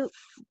 how do you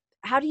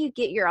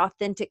get your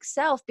authentic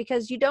self?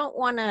 Because you don't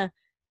want to,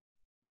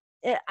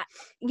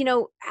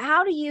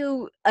 how do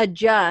you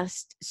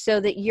adjust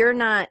so that you're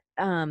not,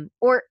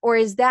 or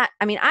is that,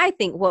 I mean, I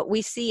think what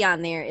we see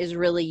on there is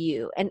really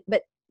you.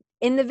 But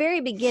in the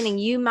very beginning,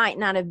 you might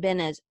not have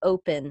been as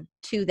open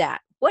to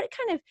that. What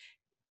kind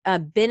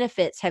of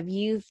benefits have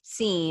you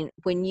seen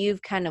when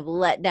you've kind of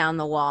let down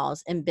the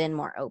walls and been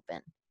more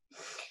open?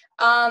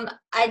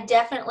 I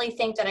definitely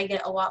think that I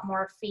get a lot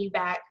more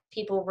feedback.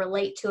 People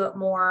relate to it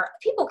more.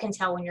 People can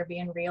tell when you're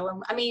being real.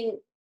 And I mean,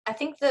 I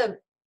think the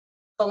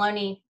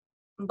baloney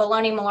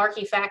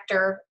malarkey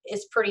factor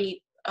is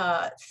pretty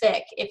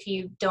thick if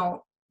you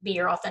don't be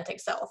your authentic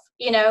self,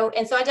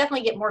 and so I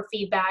definitely get more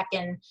feedback,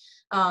 and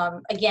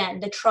again,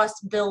 the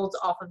trust builds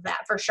off of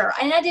that for sure.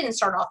 And I didn't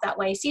start off that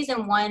way.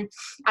 Season 1,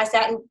 I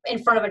sat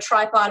in front of a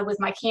tripod with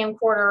my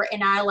camcorder,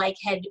 and I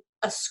had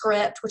a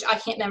script, which I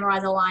can't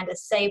memorize a line to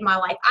save my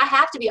life.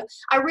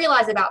 I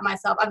realize about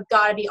myself, I've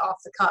got to be off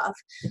the cuff.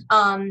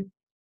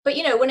 But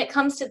when it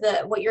comes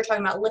to what you're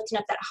talking about, lifting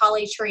up that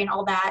holly tree and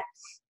all that,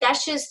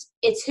 that's just,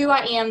 it's who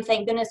I am.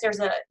 Thank goodness there's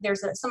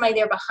somebody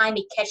there behind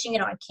me catching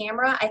it on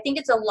camera. I think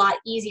it's a lot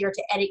easier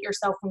to edit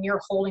yourself when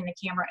you're holding the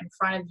camera in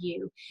front of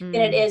you than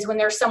it is when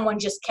there's someone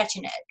just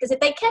catching it. Because if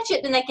they catch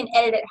it, then they can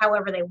edit it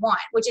however they want,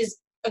 which is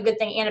a good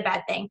thing and a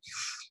bad thing.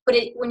 But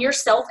when you're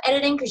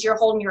self-editing, because you're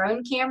holding your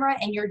own camera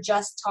and you're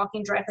just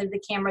talking directly to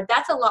the camera,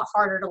 that's a lot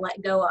harder to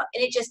let go of.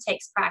 And it just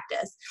takes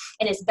practice.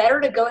 And it's better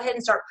to go ahead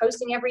and start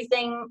posting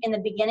everything in the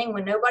beginning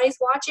when nobody's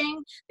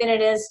watching than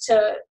it is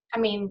to,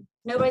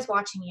 nobody's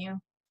watching you.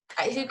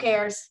 Who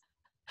cares?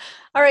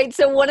 All right.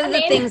 So one of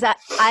the things that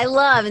I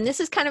love, and this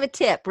is kind of a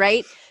tip,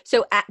 right?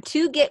 So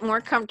to get more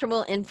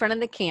comfortable in front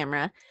of the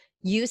camera,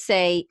 you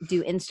say,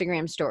 do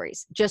Instagram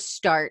stories. Just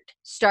start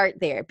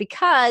there,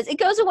 because it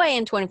goes away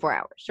in 24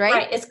 hours, right?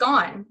 Right. It's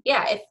gone.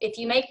 Yeah. If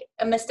you make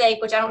a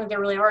mistake, which I don't think there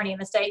really are any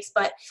mistakes,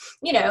 but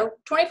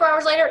 24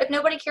 hours later, if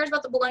nobody cares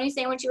about the bologna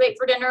sandwich you ate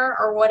for dinner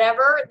or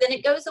whatever, then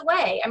it goes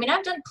away.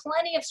 I've done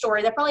plenty of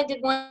stories. I probably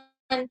did one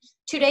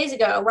 2 days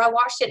ago where I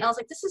watched it and I was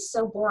like, this is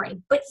so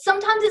boring. But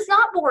sometimes it's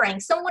not boring.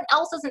 Someone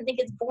else doesn't think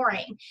it's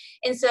boring.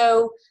 And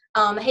so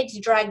I hate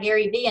to drag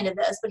Gary Vee into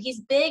this, but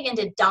he's big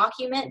into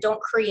document, don't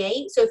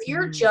create. So if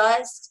you're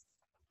just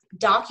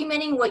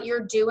documenting what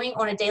you're doing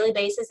on a daily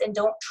basis and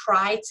don't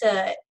try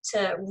to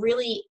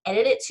really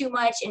edit it too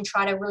much and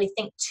try to really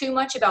think too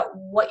much about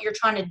what you're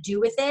trying to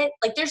do with it,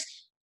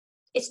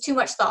 it's too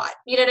much thought.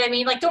 You know what I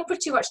mean? Don't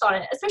put too much thought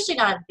in it, especially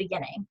not at the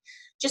beginning,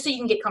 just so you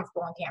can get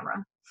comfortable on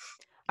camera.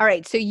 All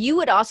right. So you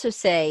would also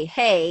say,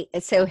 hey,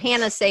 so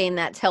Hannah's saying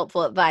that's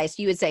helpful advice.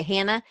 You would say,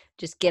 Hannah,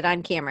 just get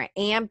on camera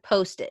and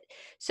post it.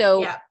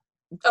 So, yeah.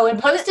 Oh, and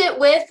post it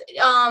with,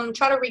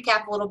 try to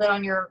recap a little bit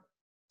on your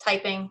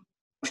typing.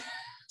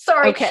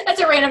 Sorry, okay.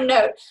 That's a random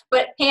note.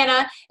 But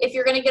Hannah, if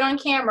you're going to get on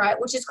camera,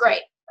 which is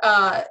great,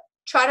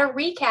 try to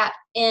recap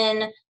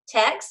in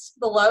text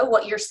below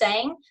what you're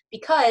saying,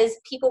 because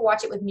people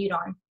watch it with mute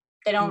on.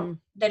 They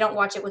don't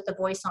watch it with the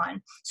voice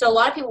on. So a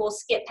lot of people will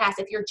skip past.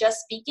 If you're just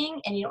speaking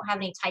and you don't have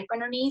any type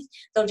underneath,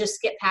 they'll just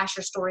skip past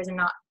your stories and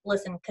not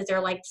listen because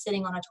they're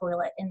sitting on a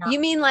toilet and not. You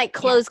mean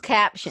closed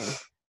caption?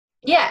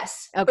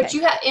 Yes. Okay. But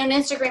on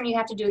Instagram, you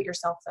have to do it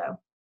yourself though.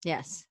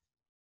 Yes.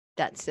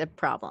 That's a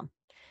problem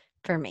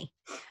for me.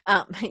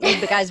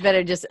 The guys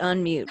better just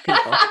unmute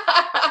people.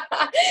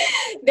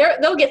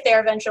 They'll get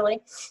there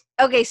eventually.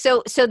 Okay,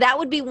 so that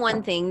would be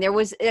one thing. There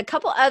was a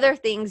couple other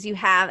things you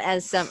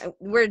have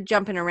we're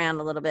jumping around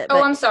a little bit.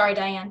 Oh, I'm sorry,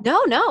 Diane.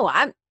 No,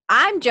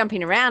 I'm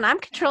jumping around. I'm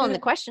controlling the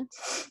question.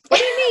 What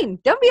do you mean?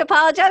 Don't be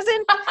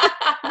apologizing.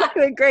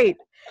 Great.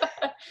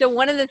 So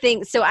one of the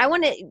things,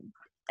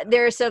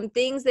 there are some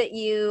things that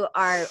you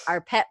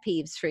are pet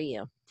peeves for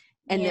you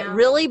and that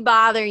really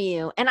bother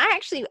you. And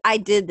I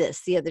did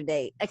this the other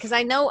day because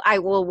I know I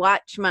will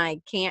watch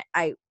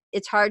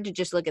it's hard to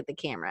just look at the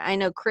camera. I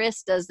know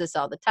Chris does this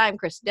all the time.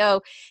 Chris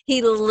Doe,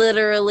 he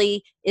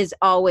literally he's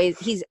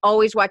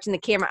always watching the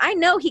camera. I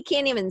know he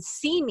can't even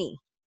see me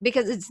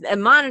because a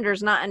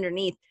monitor's not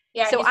underneath.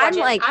 Yeah. So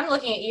I'm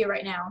looking at you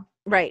right now.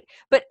 Right.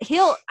 But he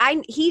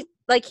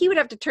would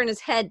have to turn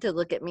his head to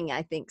look at me,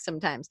 I think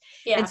sometimes.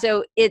 Yeah. And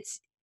so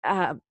it's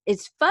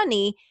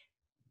funny,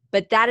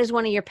 but that is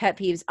one of your pet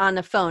peeves on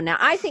the phone. Now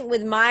I think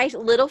with my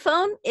little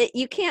phone,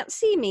 you can't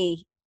see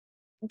me.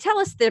 Tell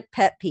us the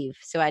pet peeve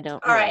so I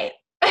don't. All right.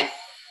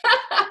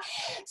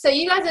 So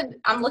you guys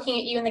I'm looking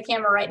at you in the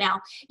camera right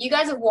now. You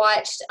guys have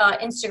watched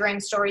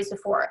Instagram stories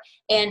before.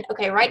 And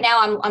okay, right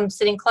now I'm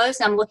sitting close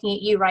and I'm looking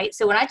at you, right?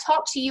 So when I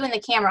talk to you in the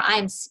camera, I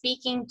am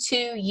speaking to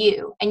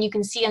you and you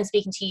can see I'm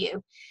speaking to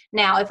you.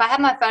 Now, if I have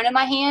my phone in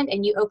my hand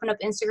and you open up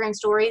Instagram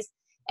stories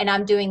and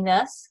I'm doing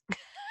this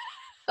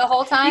the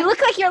whole time. You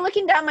look like you're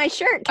looking down my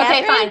shirt,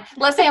 Catherine. Okay, fine.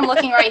 Let's say I'm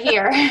looking right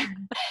here.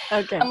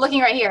 Okay. I'm looking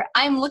right here.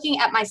 I'm looking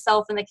at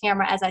myself in the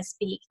camera as I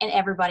speak, and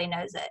everybody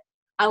knows it.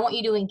 I want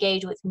you to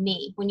engage with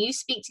me. When you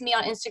speak to me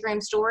on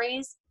Instagram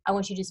stories, I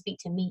want you to speak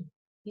to me.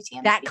 You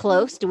see that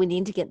close? Do we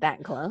need to get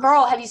that close?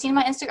 Girl, have you seen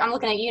my Instagram? I'm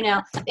looking at you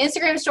now.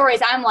 Instagram stories,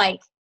 I'm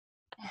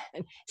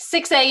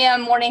 6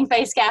 a.m. morning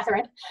face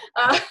Catherine.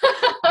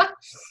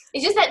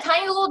 It's just that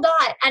tiny little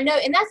dot. I know,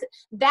 and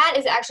that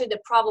is actually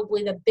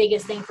probably the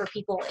biggest thing for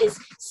people is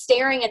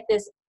staring at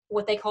this,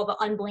 what they call the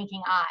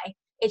unblinking eye.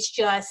 It's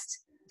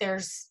just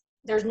there's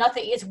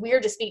nothing. It's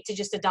weird to speak to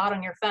just a dot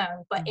on your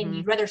phone, but and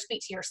you'd rather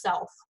speak to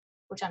yourself,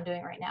 which I'm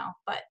doing right now.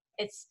 But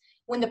it's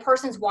when the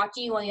person's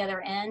watching you on the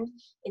other end,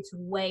 it's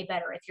way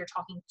better if you're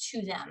talking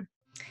to them.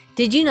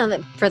 Did you know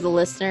that for the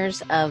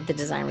listeners of the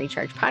Design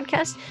Recharge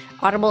podcast,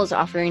 Audible is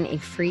offering a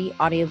free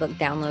audiobook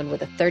download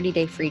with a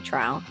 30-day free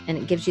trial, and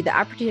it gives you the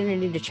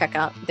opportunity to check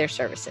out their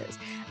services.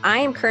 I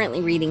am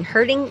currently reading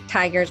Herding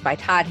Tigers by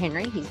Todd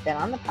Henry. He's been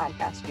on the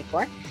podcast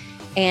before,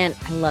 and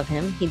I love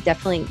him. He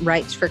definitely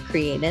writes for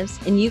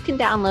creatives, and you can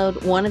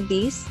download one of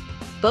these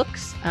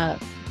books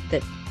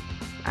that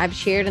I've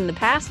shared in the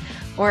past,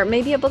 or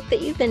maybe a book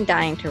that you've been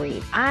dying to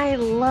read. I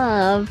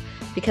love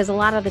because a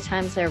lot of the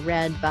times they're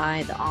read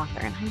by the author.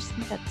 And I just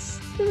think that's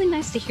really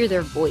nice to hear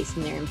their voice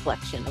and their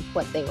inflection of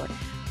what they were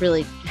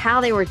really, how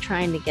they were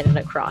trying to get it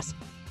across.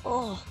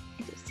 Oh,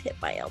 I just hit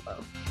my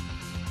elbow.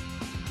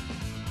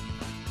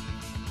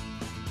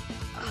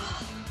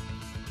 Oh,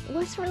 it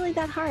wasn't really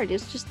that hard.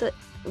 It's just the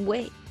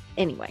way.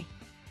 Anyway.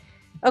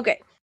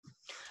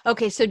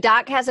 Okay, so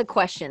Doc has a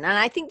question. And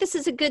I think this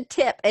is a good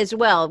tip as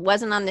well. It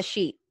wasn't on the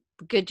sheet.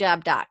 Good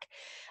job, Doc.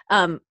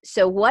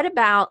 So what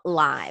about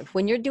live?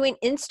 When you're doing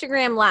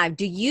Instagram live,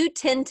 do you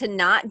tend to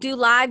not do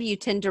live? You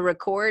tend to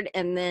record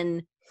and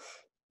then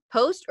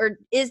post, or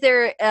is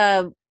there,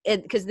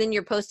 because then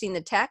you're posting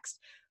the text.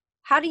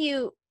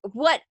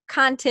 What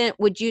content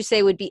would you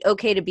say would be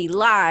okay to be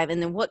live?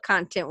 And then what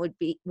content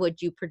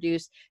would you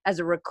produce as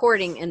a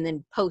recording and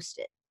then post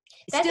it?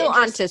 That's still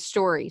onto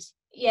stories.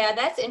 Yeah,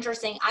 that's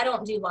interesting. I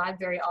don't do live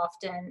very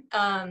often.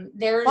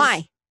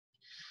 Why?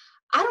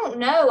 I don't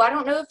know. I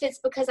don't know if it's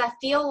because I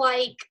feel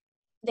like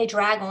they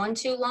drag on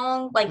too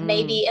long. Like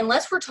maybe,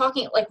 unless we're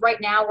talking, like right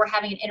now we're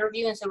having an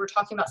interview and so we're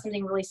talking about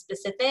something really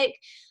specific.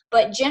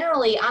 But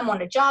generally I'm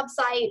on a job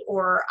site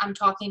or I'm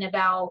talking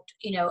about,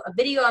 a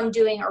video I'm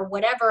doing or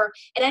whatever.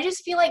 And I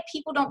just feel like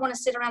people don't want to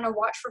sit around and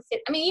watch for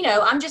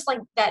I'm just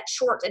like that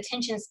short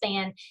attention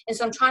span. And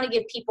so I'm trying to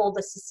give people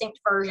the succinct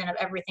version of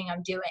everything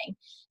I'm doing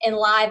in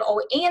live. Oh,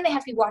 and they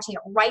have to be watching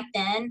it right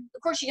then.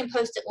 Of course you can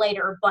post it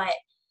later, but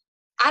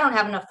I don't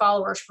have enough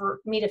followers for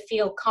me to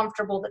feel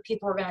comfortable that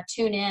people are going to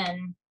tune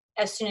in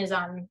as soon as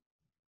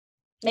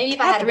maybe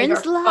if I had a bigger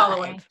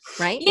following,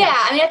 right? Yeah.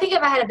 I mean, I think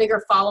if I had a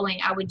bigger following,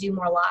 I would do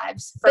more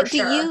lives for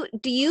sure.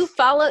 Do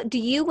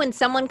you, when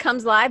someone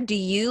comes live, do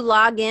you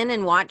log in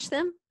and watch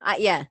them?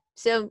 Yeah.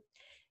 So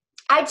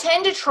I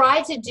tend to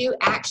try to do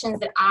actions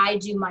that I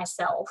do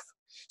myself.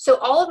 So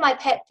all of my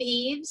pet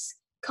peeves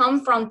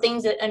come from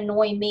things that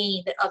annoy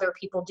me that other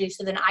people do.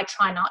 So then I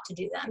try not to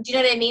do them. Do you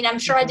know what I mean? I'm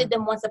sure I did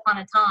them once upon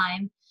a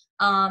time.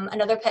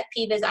 Another pet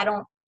peeve is I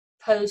don't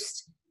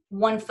post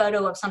one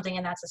photo of something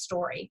and that's a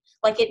story.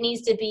 Like it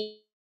needs to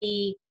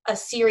be a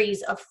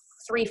series of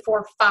 3,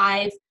 4,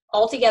 5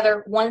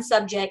 altogether, one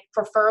subject,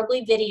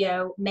 preferably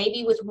video,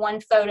 maybe with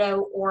one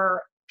photo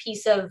or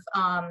piece of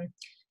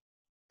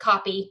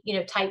copy,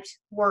 typed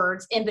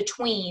words in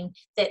between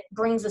that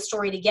brings the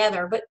story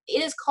together. But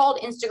it is called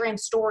Instagram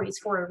stories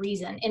for a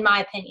reason, in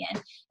my opinion.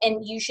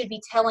 And you should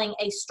be telling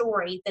a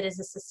story that is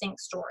a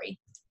succinct story.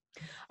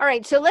 All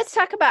right. So let's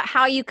talk about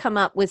how you come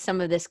up with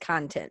some of this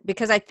content,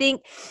 because I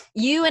think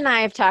you and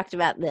I have talked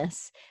about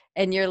this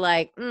and you're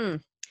like,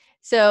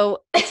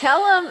 So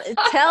because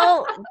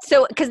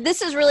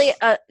this is really,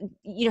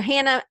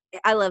 Hannah,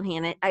 I love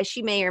Hannah.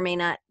 She may or may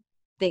not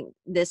think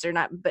this or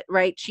not, but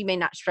right, she may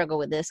not struggle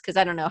with this because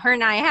I don't know, her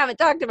and I haven't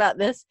talked about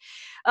this.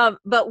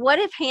 But what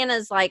if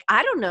Hannah's like,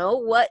 I don't know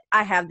what,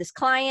 I have this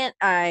client,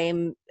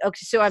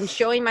 so I'm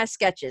showing my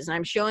sketches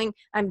and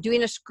I'm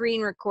doing a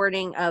screen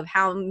recording of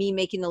me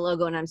making the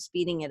logo and I'm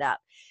speeding it up.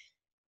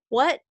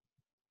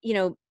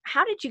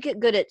 How did you get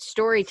good at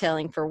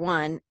storytelling, for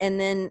one? And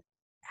then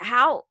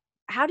how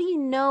do you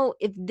know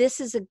if this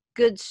is a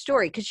good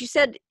story? Because you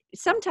said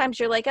sometimes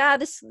you're like,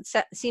 this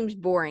seems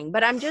boring,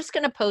 but I'm just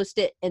going to post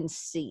it and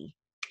see.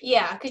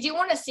 Yeah, because you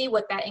want to see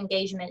what that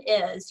engagement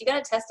is. You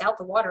got to test out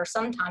the water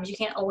sometimes. You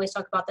can't always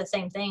talk about the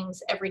same things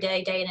every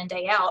day, day in and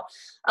day out.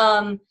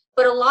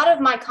 But a lot of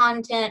my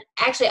content,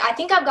 actually, I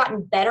think I've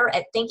gotten better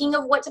at thinking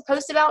of what to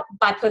post about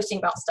by posting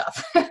about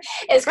stuff.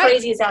 As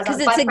crazy as that sounds,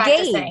 because it's a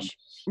gauge,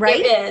 right?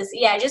 It is,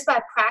 yeah, just by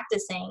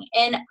practicing.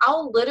 And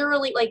I'll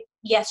literally, like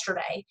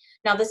yesterday,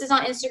 now this is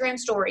on Instagram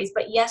stories,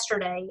 but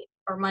yesterday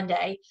or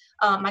Monday,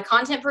 my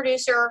content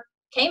producer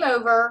came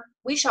over.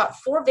 We shot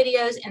 4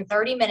 videos in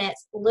 30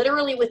 minutes,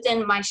 literally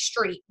within my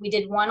street. We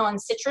did one on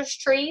citrus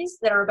trees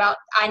that are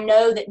I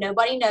know that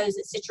nobody knows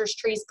that citrus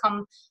trees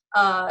come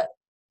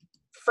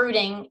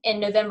fruiting in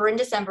November and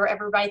December.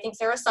 Everybody thinks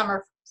they're a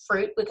summer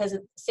fruit because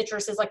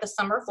citrus is like a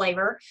summer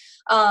flavor.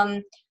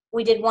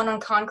 We did one on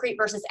concrete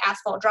versus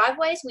asphalt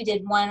driveways. We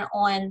did one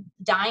on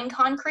dyeing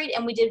concrete,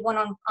 and we did one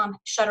on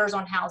shutters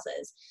on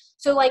houses.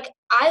 So like,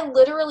 I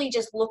literally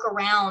just look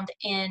around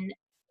and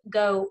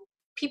go,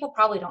 people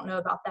probably don't know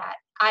about that.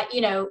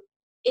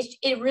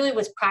 It really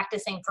was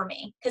practicing for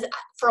me, because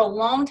for a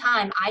long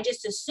time, I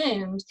just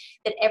assumed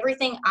that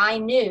everything I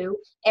knew,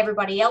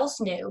 everybody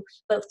else knew.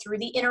 But through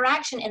the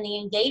interaction and the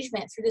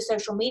engagement through the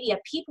social media,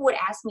 people would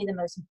ask me the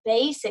most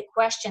basic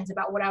questions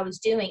about what I was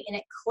doing. And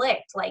it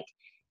clicked, like,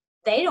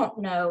 they don't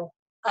know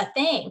a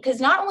thing.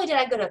 Because not only did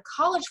I go to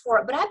college for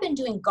it, but I've been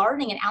doing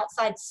gardening and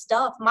outside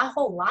stuff my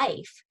whole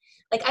life.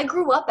 Like, I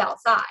grew up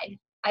outside.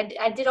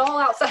 I did all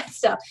outside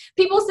stuff.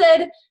 People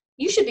said,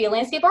 you should be a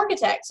landscape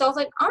architect. So I was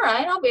like, all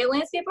right, I'll be a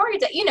landscape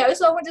architect,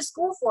 so I went to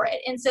school for it.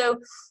 And so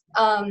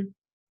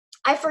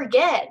I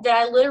forget that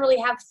I literally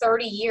have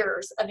 30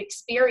 years of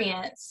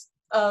experience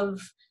of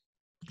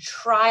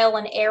trial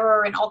and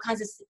error and all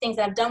kinds of things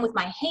that I've done with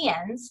my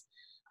hands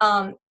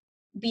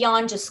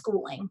beyond just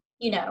schooling.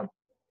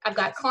 I've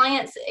got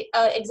clients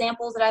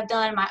examples that I've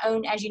done my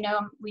own. As you know,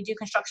 we do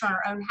construction on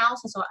our own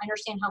house, and so I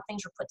understand how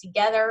things are put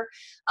together.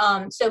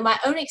 So my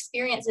own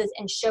experiences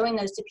and showing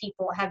those to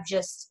people have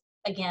just,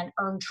 again,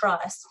 earned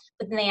trust.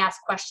 But then they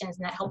ask questions,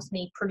 and that helps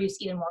me produce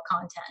even more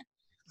content.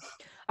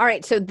 All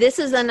right. So this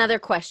is another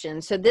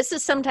question. So this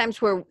is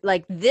sometimes where,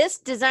 like, this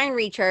design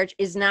recharge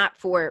is not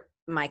for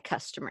my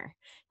customer.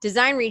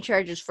 Design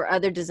recharge is for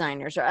other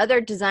designers or other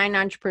design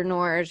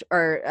entrepreneurs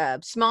or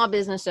small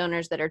business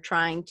owners that are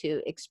trying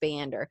to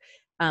expand. Or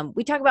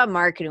we talk about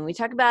marketing. We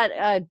talk about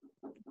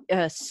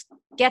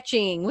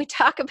sketching. We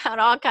talk about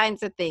all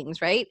kinds of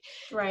things, right?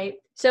 Right.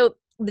 So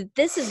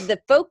this is the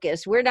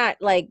focus. We're not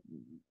like,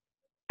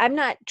 I'm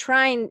not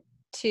trying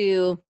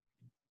to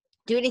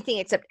do anything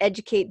except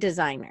educate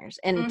designers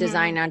and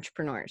design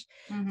entrepreneurs.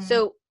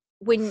 So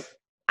when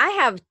I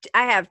have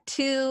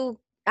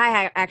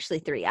actually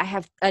three. I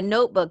have a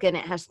notebook and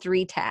it has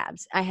 3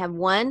 tabs. I have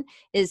one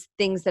is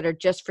things that are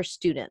just for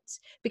students,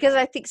 because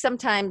I think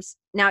sometimes,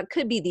 now it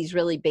could be these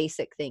really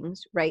basic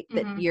things, right,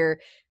 that you're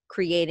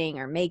creating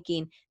or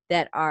making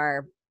that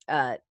are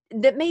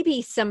that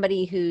maybe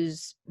somebody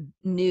who's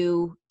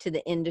new to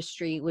the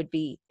industry would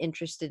be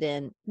interested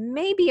in.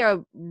 Maybe a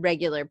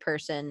regular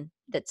person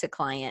that's a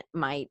client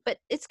might, but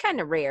it's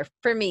kind of rare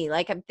for me.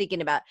 Like, I'm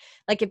thinking about,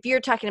 like, if you're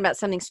talking about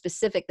something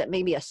specific that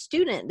maybe a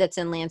student that's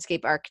in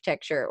landscape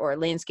architecture or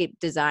landscape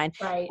design,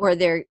 right, or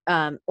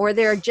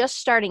they're just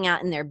starting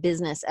out in their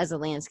business as a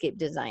landscape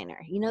designer.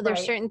 You know, there's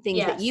right. certain things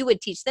Yes. that you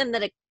would teach them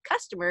that a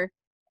customer,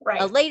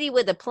 right, a lady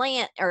with a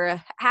plant or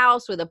a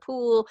house with a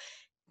pool,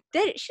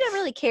 that she doesn't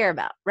really care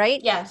about,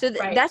 right? Yeah. So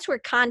right. that's where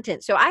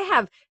content. So I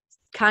have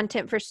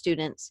content for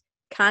students,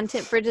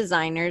 content for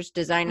designers,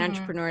 design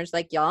entrepreneurs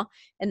like y'all,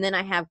 and then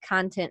I have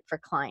content for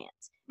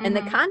clients. And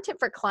the content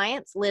for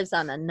clients lives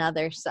on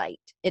another site.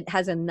 It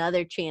has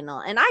another channel.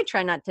 And I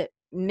try not to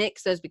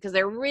mix those because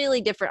they're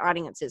really different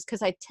audiences.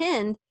 Because I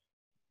tend,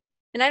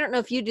 and I don't know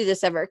if you do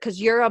this ever,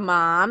 because you're a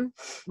mom,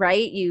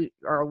 right? You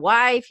are a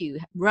wife, you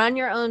run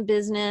your own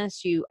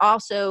business. You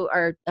also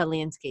are a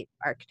landscape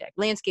architect,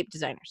 landscape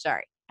designer.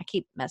 Sorry, I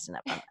keep messing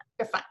up on that.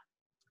 You're fine.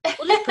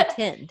 We'll just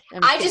pretend.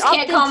 I just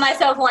can't call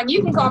myself one.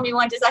 You can call me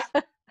one, just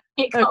I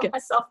can't call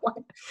myself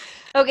one.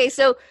 Okay,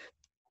 so,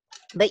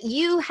 but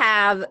you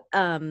have,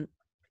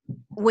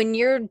 when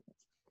you're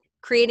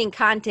creating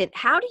content,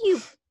 how do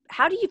you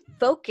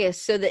focus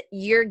so that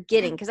you're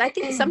getting, because I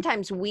think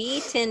sometimes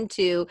we tend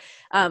to,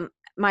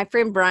 my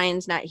friend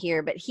Brian's not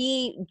here, but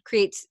he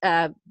creates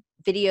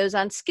videos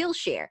on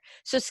Skillshare.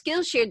 So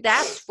Skillshare,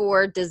 that's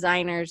for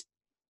designers.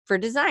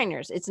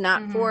 It's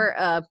not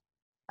for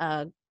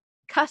a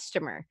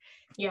customer.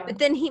 Yeah. But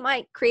then he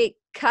might create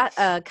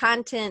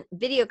content,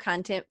 video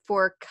content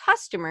for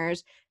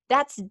customers.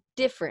 That's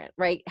different,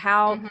 right?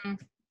 How,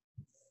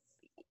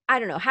 I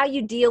don't know, how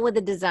you deal with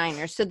a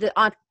designer. So the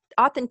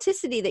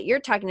authenticity that you're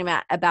talking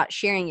about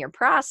sharing your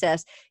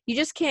process, you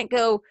just can't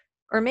go,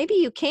 or maybe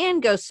you can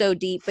go so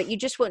deep, but you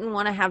just wouldn't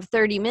want to have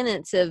 30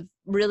 minutes of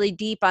really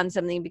deep on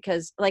something,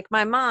 because like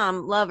my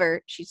mom, love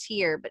her, she's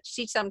here, but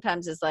she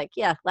sometimes is like,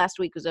 yeah, last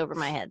week was over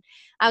my head.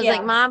 I was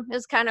like, Mom, it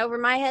was kind of over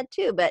my head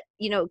too, but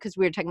you know, because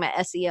we were talking about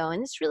SEO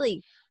and it's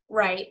really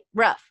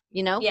rough,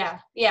 you know? Yeah.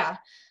 Yeah.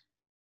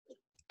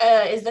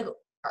 I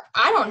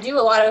don't do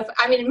a lot of,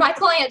 I mean, my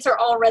clients are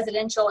all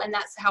residential, and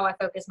that's how I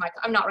focus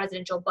I'm not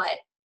residential, but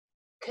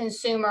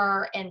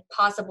consumer and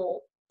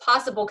possible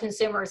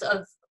consumers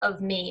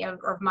of me,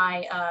 of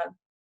my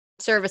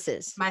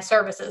services. My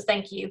services.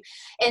 Thank you.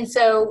 And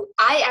so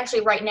I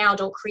actually right now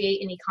don't create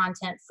any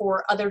content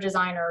for other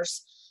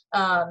designers.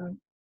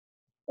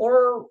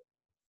 Or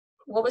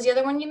what was the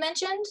other one you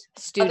mentioned?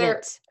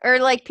 Students, or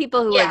like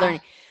people who are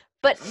learning.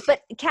 But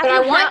Catherine, I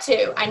want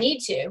to. I need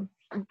to.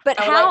 But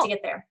I would like to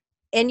get there.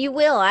 And you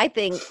will, I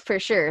think, for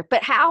sure.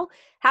 But how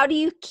do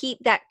you keep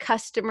that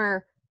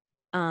customer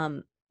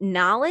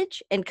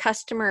knowledge and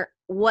customer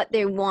what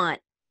they want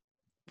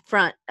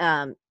front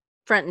and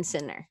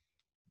center?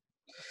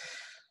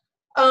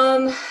 How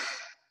do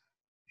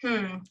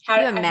you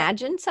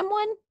imagine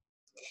someone?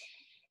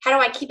 How do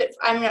I keep it?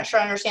 I'm not sure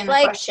I understand the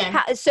question.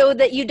 So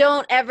that you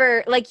don't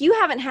ever, like, you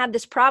haven't had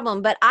this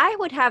problem, but I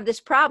would have this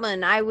problem,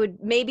 and I would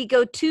maybe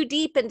go too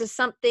deep into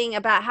something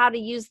about how to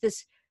use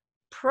this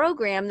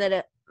program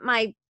that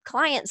my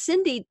client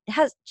Cindy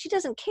has. She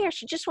doesn't care.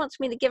 She just wants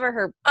me to give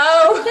her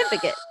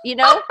certificate, you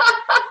know?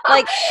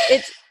 Like,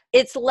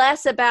 it's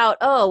less about,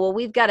 oh, well,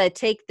 we've got to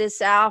take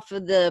this off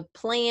of the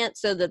plant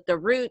so that the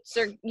roots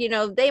are, you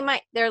know,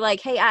 they're like,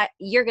 hey,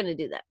 you're going to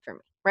do that for me.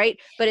 Right.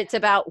 But it's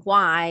about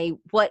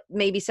what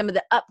maybe some of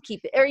the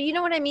upkeep, or you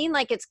know what I mean?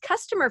 Like, it's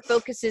customer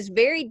focus is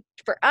very,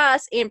 for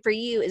us and for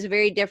you, is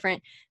very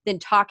different than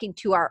talking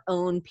to our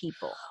own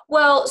people.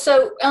 Well,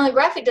 so on the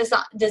graphic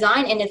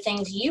design end of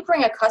things, you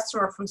bring a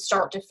customer from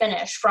start to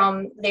finish,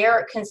 from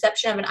their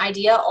conception of an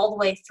idea all the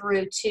way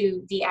through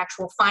to the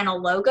actual final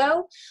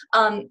logo.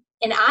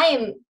 And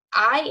I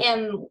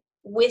am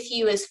with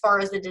you as far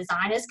as the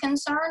design is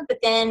concerned, but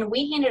then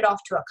we hand it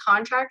off to a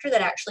contractor that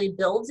actually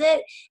builds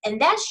it.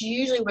 And that's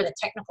usually where the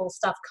technical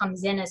stuff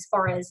comes in, as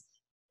far as,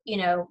 you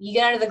know, you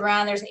get under the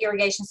ground, there's an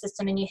irrigation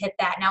system and you hit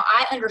that. Now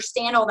I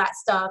understand all that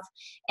stuff,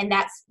 and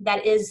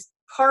that is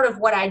part of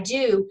what I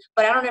do,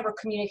 but I don't ever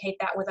communicate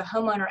that with a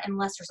homeowner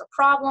unless there's a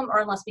problem or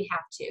unless we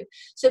have to.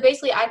 So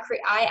basically I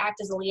act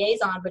as a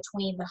liaison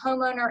between the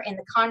homeowner and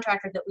the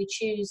contractor that we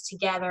choose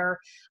together,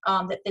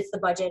 that fits the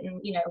budget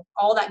and, you know,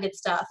 all that good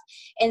stuff.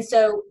 And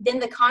so then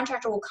the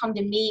contractor will come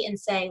to me and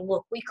say,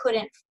 look, we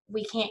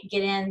can't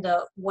get in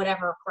the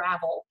whatever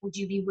gravel. Would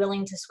you be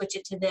willing to switch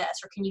it to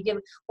this? Or can you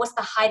what's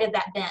the height of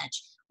that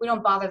bench? We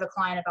don't bother the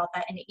client about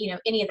that, and, you know,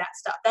 any of that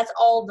stuff. That's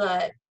all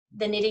the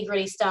the nitty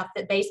gritty stuff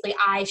that basically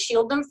I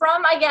shield them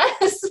from, I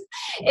guess.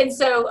 And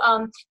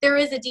so there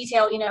is a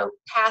detail,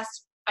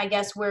 past, I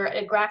guess, where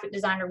a graphic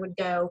designer would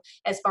go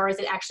as far as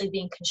it actually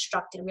being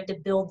constructed. We have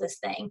to build this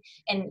thing.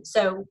 And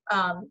so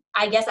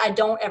I guess I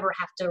don't ever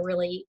have to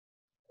really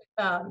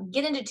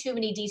get into too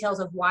many details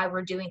of why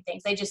we're doing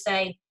things. They just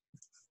say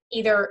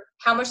either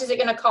how much is it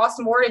going to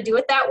cost more to do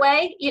it that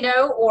way,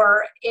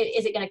 or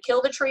is it going to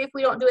kill the tree if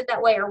we don't do it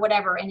that way, or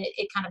whatever. And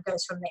it kind of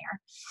goes from there.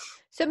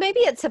 So maybe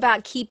it's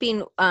about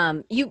keeping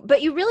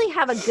but you really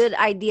have a good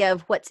idea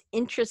of what's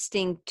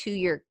interesting to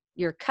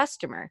your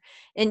customer,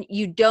 and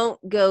you don't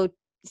go,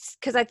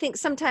 because I think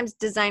sometimes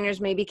designers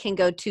maybe can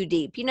go too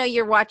deep.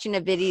 You're watching a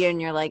video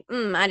and you're like,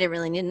 I didn't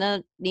really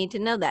need to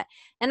know that.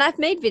 And I've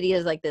made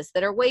videos like this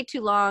that are way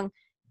too long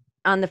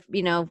on the,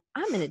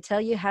 I'm going to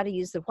tell you how to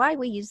use why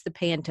we use the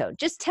Pantone.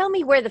 Just tell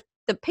me where the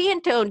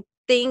Pantone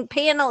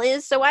panel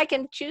is so I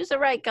can choose the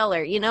right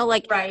color.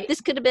 Right. This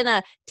could have been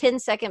a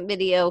 10-second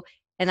video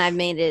and I've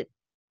made it,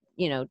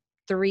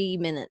 3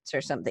 minutes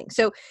or something.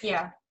 So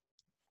yeah.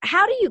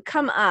 How do you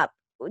come up?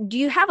 Do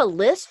you have a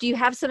list? Do you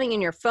have something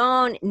in your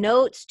phone,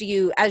 notes? Do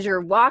you, as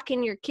you're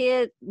walking your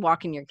kids,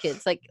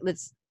 like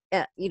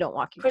you don't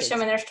walk your push kids.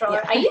 them in their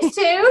stroller. Yeah. I used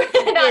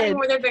to. Not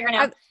anymore. They're bigger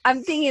now.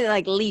 I'm thinking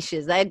like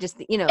leashes. I just,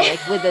 like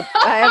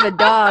I have a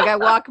dog. I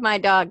walk my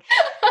dog.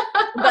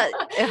 But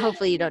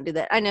hopefully you don't do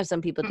that. I know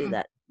some people do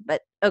that.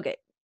 But okay.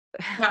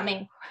 Not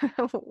me.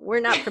 We're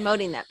not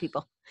promoting that,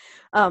 people.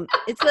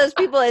 It's those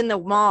people in the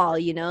mall,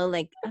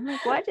 like, I'm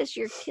like, why does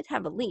your kid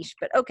have a leash?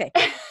 But okay.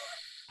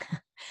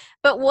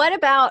 But what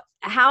about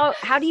how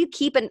do you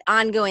keep an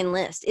ongoing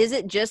list? Is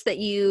it just that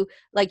you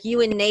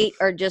and Nate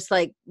are just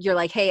like, you're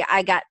like, hey,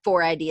 I got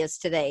 4 ideas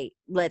today.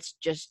 Let's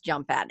just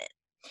jump at it.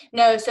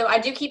 No, so I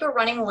do keep a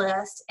running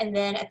list, and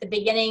then at the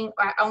beginning,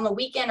 or on the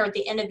weekend, or at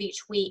the end of each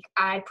week,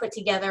 I put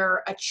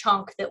together a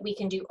chunk that we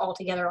can do all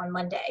together on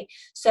Monday.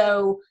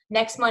 So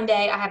next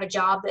Monday, I have a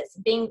job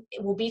it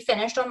will be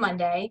finished on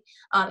Monday.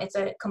 It's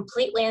a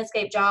complete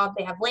landscape job.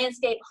 They have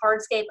landscape,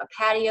 hardscape, a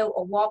patio,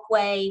 a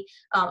walkway,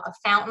 a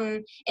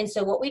fountain. And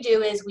so what we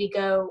do is we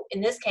go, in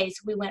this case,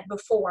 we went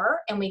before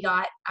and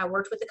I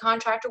worked with the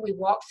contractor. We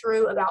walked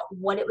through about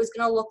what it was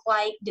going to look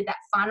like, did that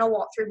final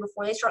walkthrough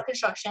before they start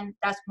construction.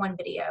 That's one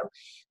video.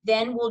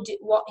 Then Nate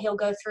will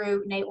go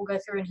through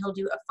and he'll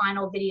do a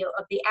final video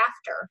of the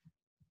after.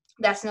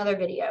 That's another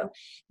video.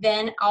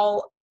 Then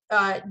I'll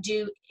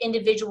do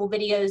individual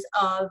videos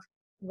of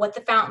what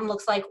the fountain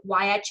looks like,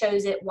 why I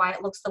chose it, why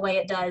it looks the way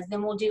it does.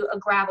 Then we'll do a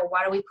gravel.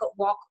 Why do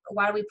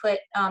we put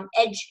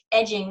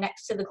edging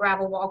next to the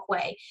gravel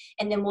walkway?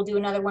 And then we'll do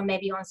another one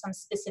maybe on some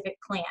specific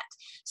plant.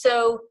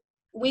 So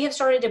we have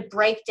started to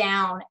break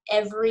down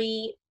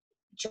every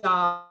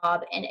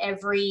job and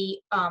every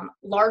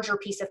larger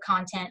piece of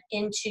content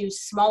into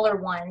smaller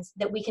ones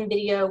that we can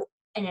video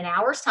in an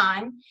hour's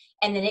time,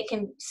 and then it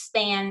can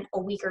span a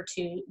week or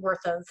two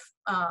worth of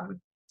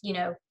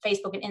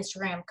Facebook and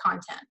Instagram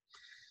content.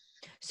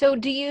 So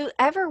do you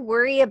ever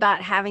worry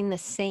about having the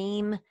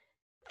same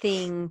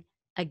thing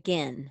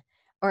again,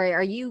 or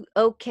are you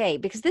okay?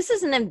 Because this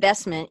is an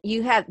investment.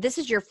 This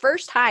is your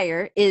first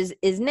hire is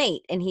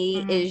Nate, and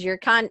he is your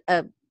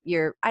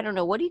I don't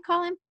know, what do you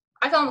call him?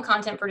 I call him a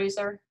content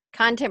producer.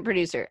 Content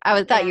producer.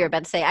 Thought you were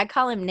about to say, I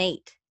call him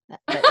Nate.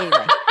 But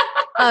anyway,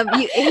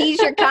 he's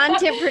your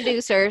content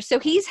producer. So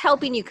he's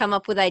helping you come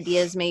up with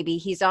ideas. Maybe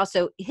he's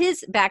also,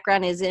 his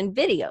background is in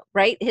video,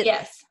 right?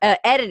 Yes.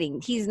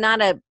 Editing. He's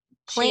not a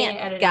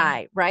plant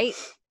guy, right?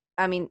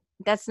 I mean,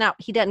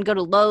 he doesn't go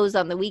to Lowe's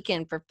on the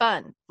weekend for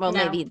fun. Well,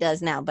 maybe he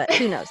does now, but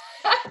who knows?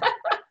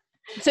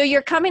 So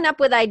you're coming up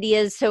with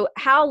ideas. So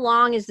how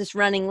long is this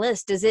running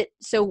list?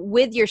 So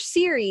with your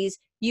series,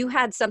 you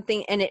had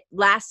something and it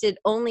lasted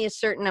only a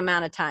certain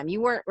amount of time. You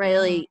weren't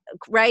really,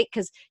 right?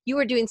 Because you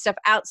were doing stuff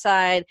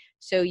outside.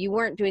 So you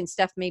weren't doing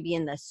stuff maybe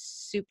in the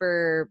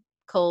super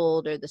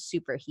cold or the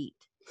super heat.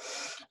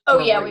 Oh,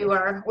 yeah, we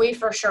were. We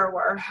for sure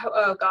were.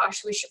 Oh,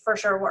 gosh, we for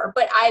sure were.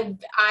 But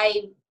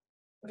I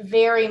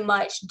very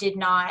much did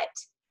not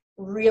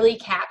really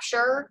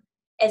capture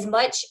as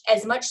much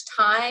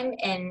time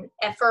and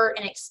effort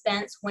and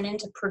expense went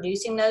into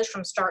producing those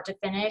from start to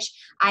finish.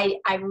 I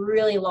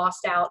really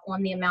lost out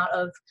on the amount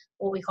of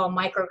what we call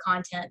micro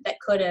content that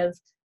could have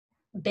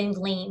been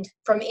gleaned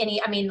from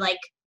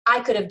I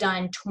could have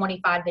done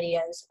 25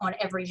 videos on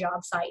every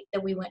job site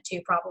that we went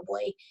to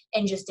probably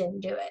and just didn't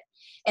do it.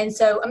 And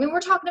so,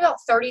 we're talking about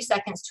 30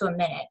 seconds to a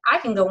minute. I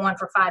can go on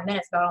for 5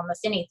 minutes about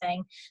almost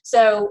anything.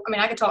 So,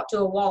 I could talk to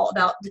a wall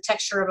about the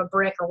texture of a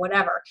brick or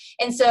whatever.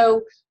 And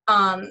so,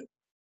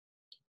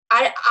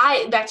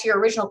 I back to your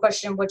original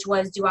question, which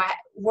was, do I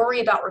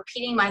worry about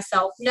repeating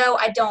myself? No,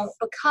 I don't,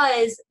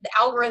 because the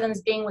algorithms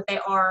being what they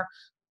are,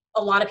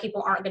 a lot of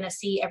people aren't going to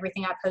see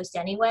everything I post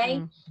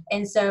anyway.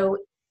 And so,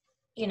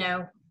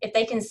 if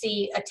they can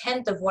see a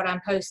tenth of what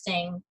I'm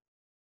posting,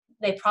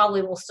 they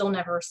probably will still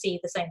never see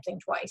the same thing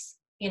twice,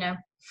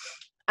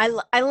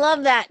 I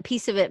love that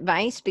piece of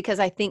advice, because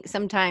I think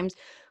sometimes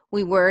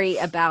we worry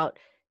about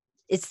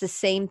it's the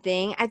same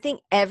thing. I think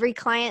every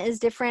client is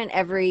different.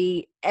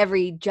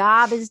 Every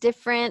job is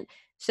different.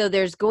 So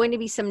there's going to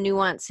be some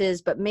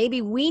nuances, but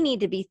maybe we need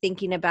to be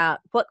thinking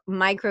about what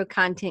micro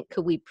content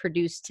could we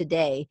produce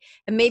today?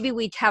 And maybe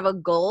we have a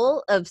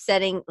goal of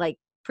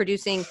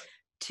producing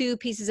 2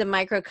 pieces of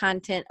micro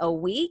content a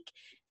week.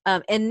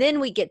 And then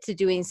we get to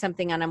doing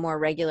something on a more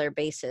regular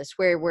basis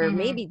where we're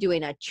maybe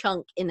doing a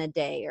chunk in a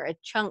day or a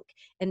chunk,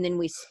 and then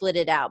we split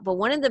it out. But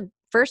one of the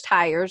first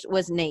hires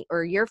was Nate,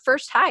 or your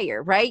first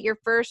hire, right? Your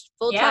first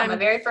full-time. Yeah, my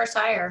very first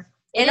hire.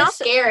 It is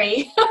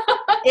scary.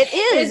 It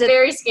is. It's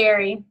very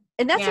scary.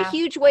 And that's a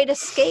huge way to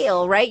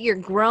scale, right? You're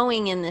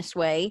growing in this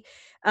way.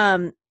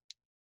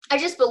 I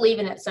just believe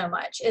in it so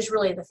much is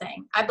really the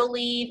thing. I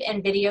believe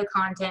in video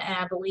content, and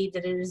I believe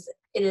that it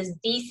is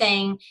the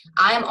thing.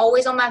 I am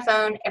always on my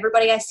phone.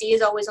 Everybody I see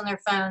is always on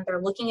their phone.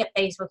 They're looking at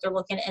Facebook. They're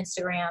looking at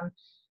Instagram.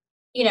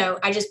 You know,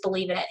 I just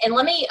believe in it. And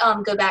let me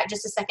go back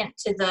just a second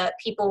to the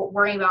people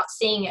worrying about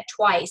seeing it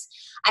twice.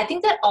 I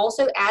think that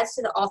also adds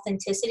to the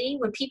authenticity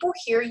when people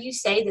hear you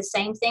say the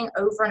same thing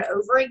over and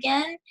over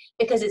again,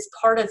 because it's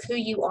part of who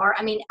you are.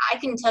 I mean, I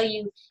can tell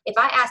you, if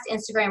I asked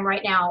Instagram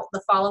right now,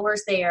 the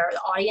followers there, the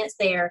audience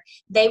there,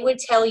 they would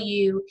tell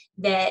you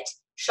that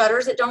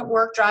shutters that don't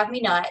work drive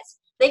me nuts.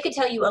 They could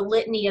tell you a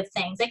litany of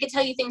things. They could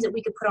tell you things that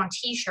we could put on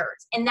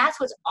t-shirts. And that's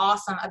what's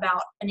awesome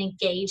about an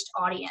engaged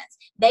audience.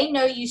 They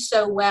know you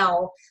so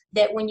well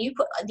that when you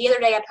the other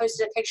day I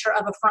posted a picture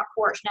of a front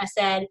porch and I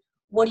said,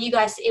 what do you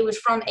guys, it was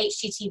from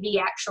HGTV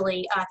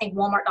actually. I think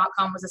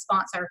Walmart.com was a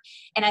sponsor.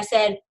 And I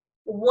said,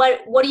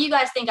 what do you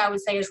guys think I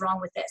would say is wrong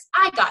with this?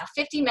 I got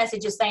 50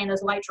 messages saying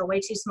those lights are way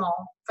too small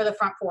for the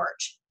front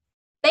porch.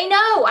 They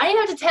know. I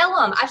didn't have to tell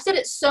them. I've said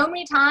it so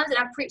many times and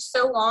I've preached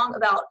so long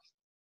about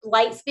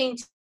lights being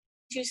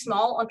too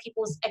small on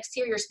people's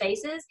exterior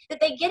spaces that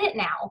they get it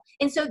now.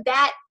 And so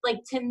that, like,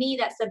 to me,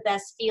 that's the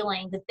best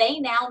feeling, that they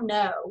now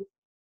know.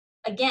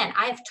 Again,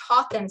 I've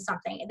taught them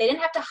something. They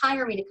didn't have to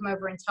hire me to come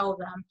over and tell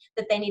them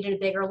that they needed a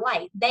bigger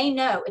light. They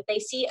know if they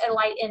see a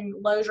light in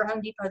Lowe's or Home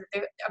Depot that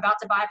they're about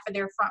to buy for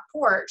their front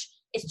porch,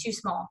 it's too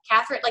small.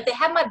 Catherine, like, they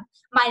have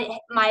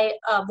my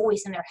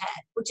voice in their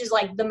head, which is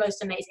like the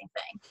most amazing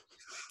thing.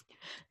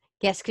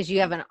 Yes, because you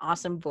have an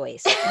awesome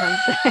voice.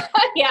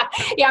 yeah,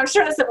 I'm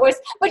sure that's the voice.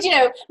 But, you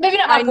know, maybe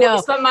not my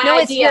voice, but my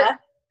idea.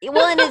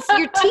 And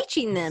you're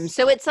teaching them.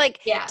 So it's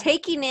like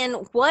taking in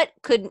what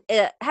could,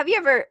 have you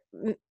ever,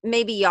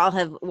 maybe y'all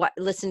have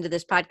listened to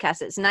this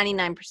podcast. It's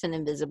 99%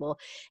 Invisible.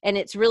 And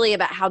it's really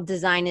about how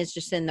design is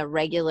just in the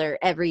regular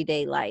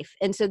everyday life.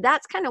 And so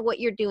that's kind of what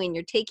you're doing.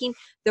 You're taking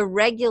the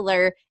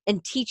regular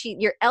and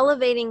teaching, you're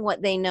elevating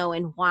what they know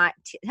and why,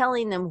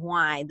 telling them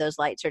why those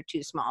lights are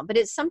too small. But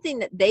it's something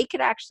that they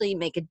could actually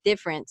make a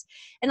difference.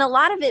 And a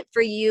lot of it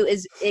for you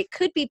is, it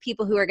could be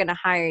people who are going to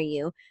hire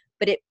you,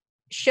 but it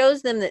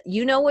shows them that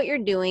you know what you're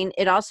doing.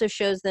 It also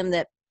shows them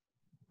that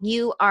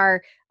you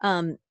are,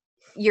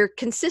 you're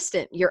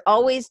consistent. You're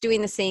always doing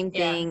the same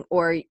thing.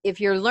 Or if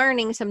you're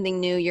learning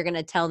something new, you're going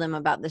to tell them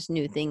about this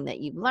new thing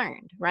that you've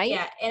learned, right?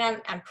 Yeah. And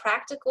I'm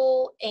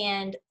practical.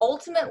 And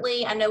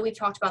ultimately, I know we've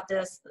talked about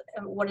this.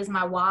 What is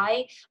my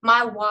why?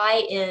 My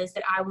why is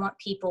that I want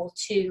people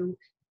to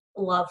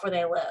love where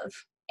they live.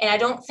 And I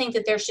don't think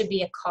that there should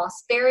be a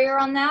cost barrier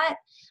on that.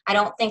 I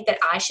don't think that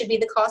I should be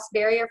the cost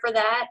barrier for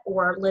that,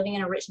 or living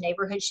in a rich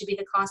neighborhood should be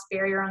the cost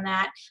barrier on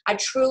that. I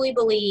truly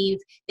believe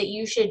that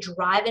you should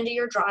drive into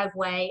your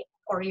driveway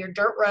or your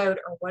dirt road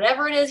or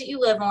whatever it is that you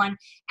live on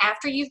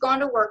after you've gone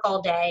to work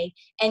all day,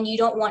 and you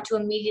don't want to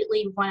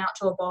immediately run out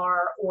to a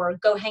bar or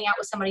go hang out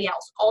with somebody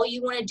else. All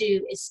you want to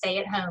do is stay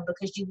at home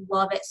because you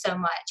love it so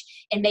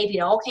much. And maybe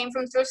it all came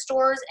from thrift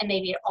stores, and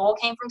maybe it all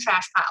came from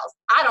trash piles.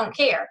 I don't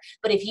care.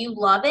 But if you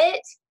love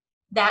it,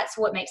 that's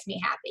what makes me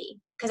happy,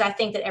 because I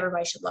think that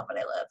everybody should love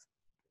where they live.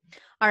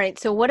 All right.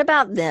 So what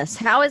about this?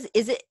 How is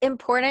it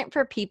important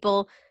for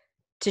people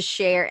to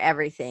share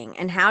everything?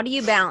 And how do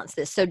you balance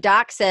this? So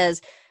Doc says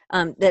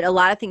that a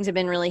lot of things have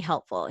been really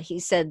helpful.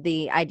 He said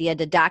the idea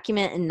to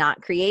document and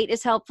not create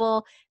is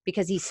helpful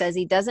because he says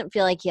he doesn't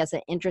feel like he has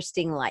an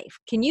interesting life.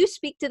 Can you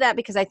speak to that?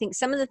 Because I think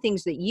some of the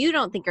things that you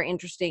don't think are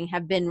interesting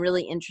have been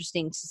really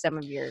interesting to some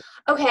of your.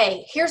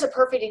 Okay. Here's a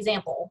perfect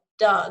example.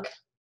 Doug.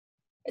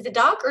 Is it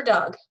Doc or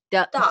Doug?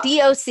 Doc.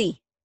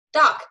 D-O-C.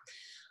 Doc.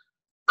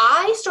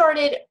 I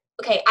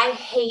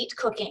hate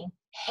cooking.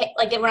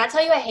 Like, when I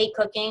tell you I hate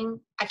cooking,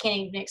 I can't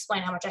even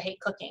explain how much I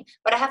hate cooking.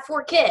 But I have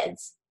 4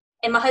 kids,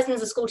 and my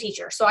husband's a school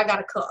teacher, so I got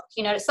to cook.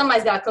 You know,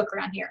 somebody's got to cook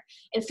around here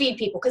and feed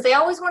people, because they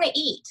always want to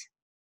eat.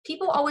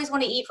 People always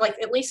want to eat for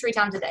like at least 3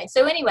 times a day.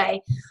 So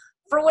anyway,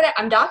 for what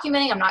I'm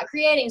documenting, I'm not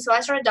creating. So I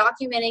started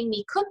documenting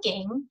me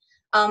cooking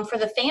for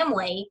the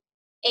family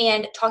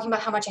and talking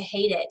about how much I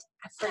hate it.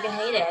 I freaking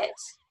hate it.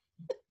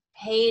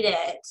 Hate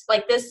it.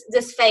 Like,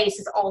 this face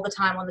is all the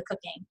time on the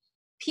cooking.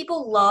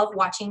 People love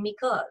watching me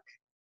cook.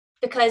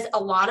 because a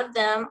lot of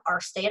them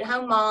are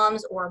stay-at-home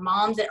moms or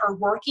moms that are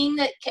working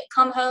that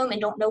come home and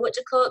don't know what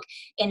to cook.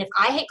 And if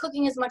I hate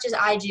cooking as much as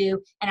I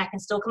do and I can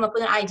still come up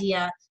with an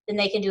idea, then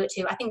they can do it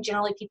too. I think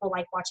generally people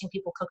like watching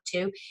people cook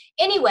too.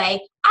 Anyway,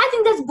 I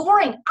think that's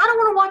boring. I don't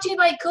want to watch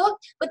anybody cook,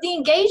 but the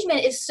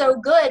engagement is so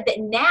good that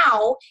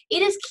now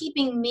it is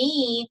keeping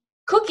me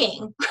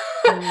cooking.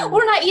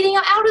 We're not eating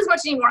out as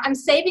much anymore. I'm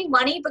saving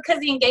money because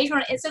the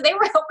engagement. And so they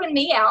were helping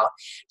me out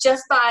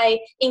just by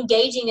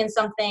engaging in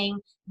something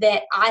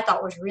that I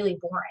thought was really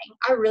boring.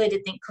 I really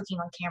did think cooking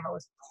on camera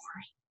was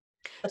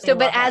boring.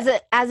 But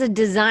as a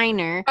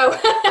designer,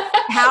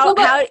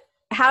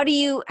 how do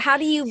you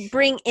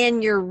bring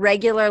in your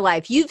regular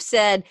life? You've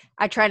said,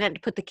 I try not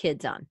to put the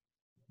kids on,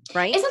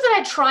 right? It's not that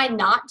I try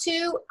not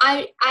to.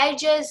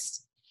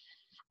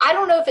 I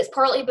don't know if it's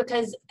partly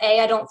because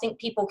I don't think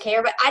people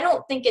care, but I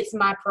don't think it's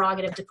my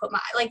prerogative to put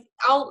I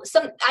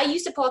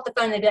used to pull out the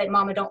phone and they'd be like,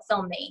 Mama, don't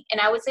film me. And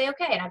I would say,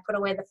 okay. And I'd put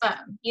away the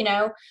phone,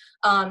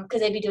 cause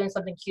they'd be doing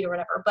something cute or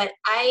whatever. But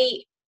I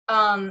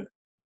don't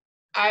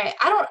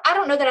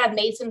know that I've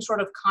made some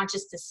sort of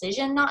conscious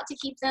decision not to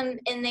keep them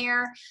in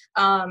there.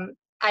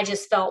 I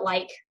just felt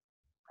like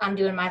I'm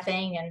doing my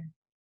thing, and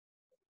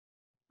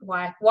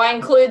why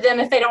include them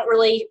if they don't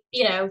really,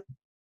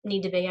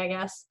 need to be, I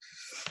guess.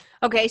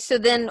 Okay. So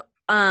then,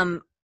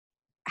 how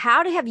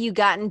have you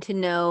gotten to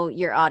know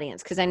your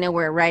audience? Because I know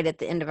we're right at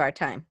the end of our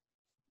time.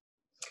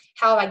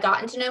 How have I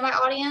gotten to know my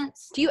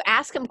audience? Do you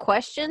ask them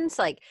questions?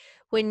 Like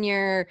when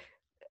you're,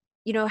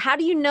 how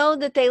do you know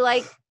that they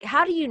like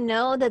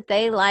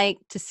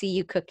to see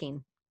you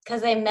cooking?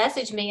 Because they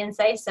message me and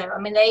say so. I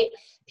mean,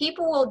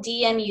 people will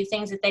DM you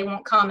things that they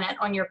won't comment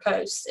on your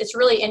posts. It's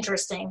really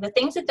interesting. The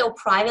things that they'll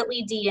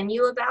privately DM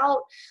you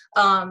about,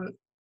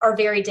 are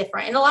very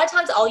different. And a lot of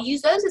times I'll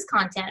use those as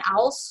content.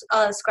 I'll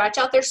scratch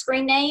out their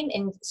screen name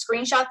and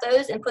screenshot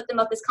those and put them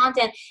up as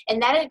content.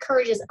 And that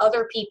encourages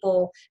other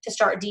people to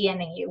start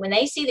DMing you. When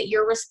they see that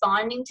you're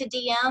responding to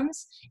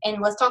DMs,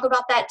 and let's talk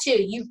about that too.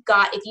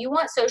 If you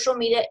want social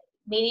media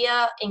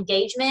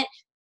engagement,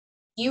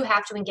 you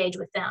have to engage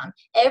with them.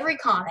 Every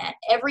comment,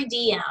 every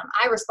DM,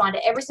 I respond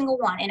to every single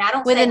one. And I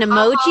don't with an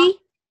emoji?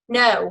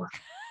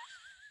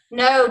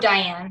 No,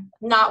 Diane,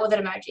 not with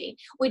an emoji.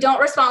 We don't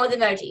respond with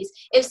emojis.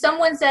 If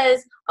someone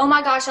says, oh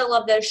my gosh, I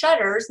love those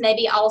shutters,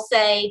 maybe I'll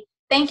say,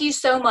 thank you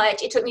so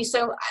much. It took me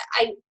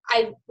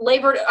I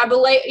labored over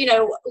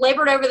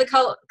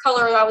the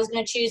color I was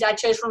going to choose. I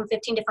chose from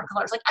 15 different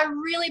colors. Like, I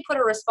really put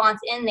a response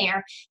in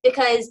there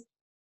because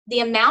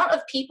the amount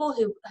of people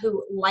who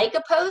like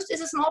a post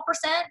is a small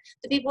percent.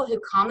 The people who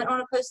comment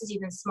on a post is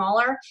even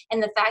smaller.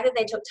 And the fact that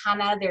they took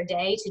time out of their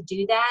day to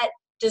do that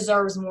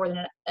deserves more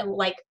than an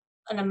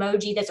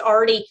emoji that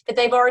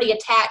they've already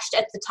attached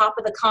at the top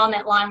of the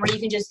comment line where you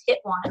can just hit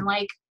one,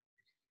 like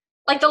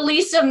the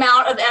least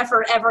amount of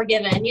effort ever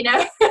given,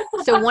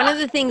 So one of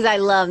the things I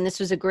love, and this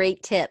was a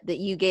great tip that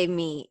you gave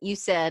me, you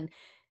said,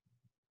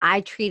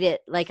 I treat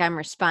it like I'm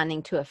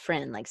responding to a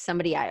friend, like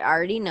somebody I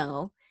already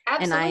know.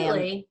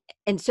 Absolutely.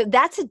 And so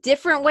that's a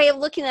different way of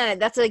looking at it.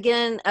 That's,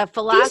 again, a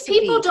philosophy.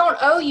 These people don't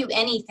owe you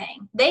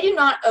anything. They do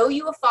not owe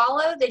you a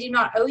follow. They do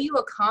not owe you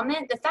a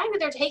comment. The fact that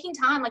they're taking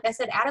time, like I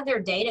said, out of their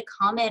day to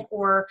comment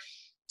or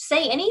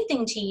say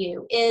anything to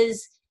you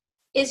is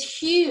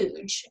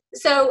huge.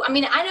 So, I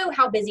mean, I know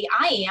how busy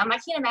I am. I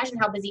can't imagine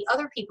how busy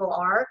other people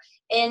are.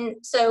 And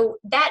so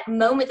that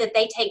moment that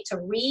they take to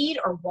read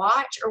or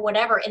watch or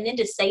whatever, and then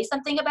to say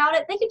something about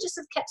it, they could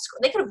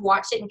have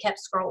watched it and kept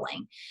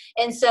scrolling.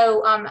 And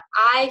so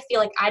I feel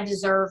like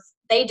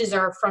they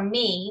deserve from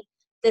me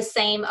the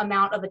same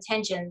amount of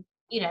attention,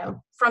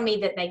 from me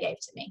that they gave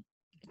to me.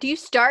 Do you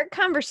start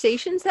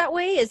conversations that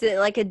way? Is it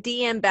like a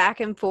DM back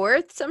and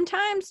forth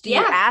sometimes? Do you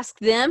ask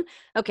them?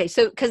 Okay,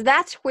 so because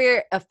that's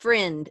what a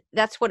friend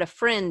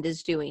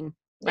is doing,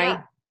 right?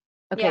 Yeah.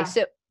 Okay, yeah.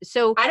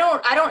 So I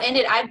don't end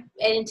it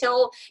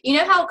until,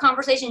 how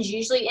conversations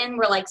usually end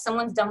where like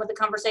someone's done with the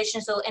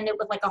conversation, so they'll end it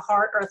with like a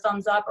heart or a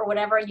thumbs up or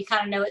whatever, and you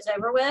kind of know it's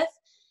over with.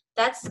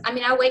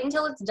 I wait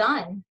until it's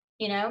done,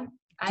 Do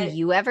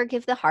you ever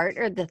give the heart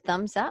or the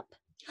thumbs up?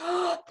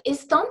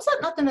 Is thumbs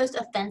up not the most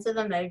offensive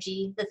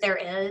emoji that there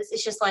is?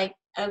 It's just like,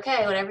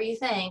 okay, whatever you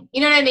think.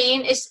 You know what I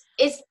mean? It's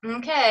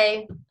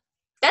okay.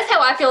 That's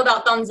how I feel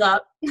about thumbs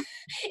up.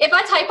 If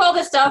I type all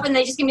this stuff and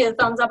they just give me the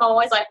thumbs up, I'm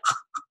always like,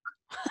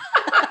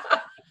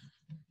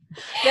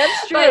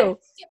 That's true.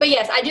 But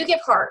yes, I do give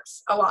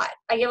hearts a lot.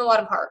 I give a lot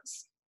of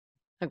hearts.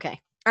 Okay.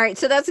 All right.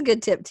 So that's a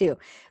good tip too,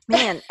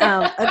 man.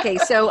 Okay.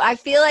 So I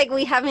feel like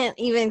we haven't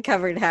even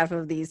covered half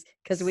of these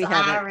because we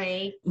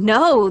haven't.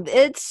 No,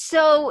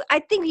 I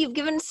think you've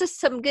given us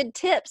some good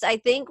tips, I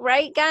think,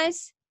 right,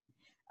 guys?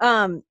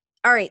 All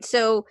right.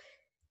 So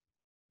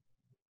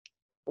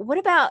what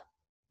about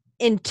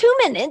in 2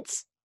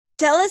 minutes,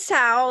 tell us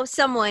how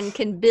someone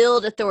can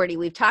build authority.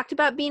 We've talked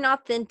about being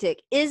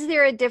authentic. Is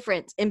there a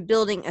difference in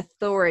building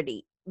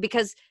authority?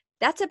 Because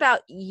that's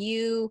about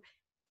you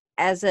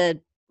as a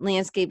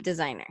landscape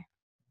designer.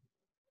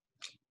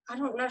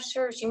 I'm not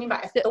sure what you mean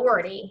by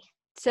authority.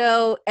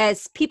 So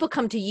as people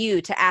come to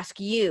you to ask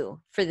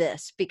you for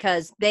this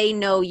because they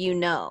know,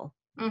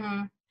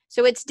 Mm-hmm.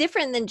 So it's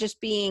different than just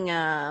being,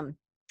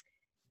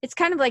 it's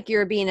kind of like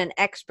you're being an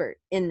expert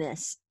in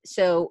this.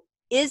 So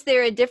is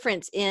there a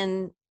difference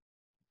in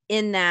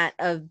that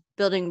of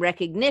building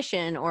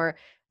recognition or,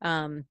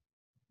 I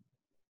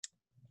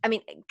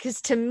mean,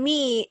 because to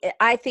me,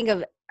 I think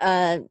of,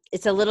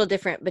 it's a little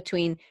different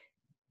between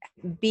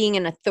being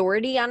an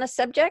authority on a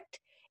subject.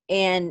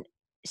 And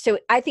so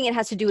I think it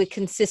has to do with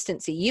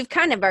consistency. You've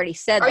kind of already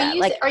said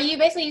that. Are you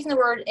basically using the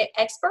word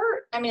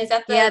expert? I mean, is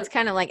that the... Yeah, it's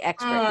kind of like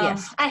expert.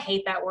 Yes. I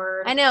hate that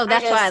word. I know.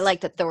 That's why I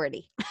liked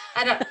authority.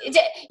 I don't,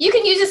 you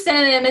can use a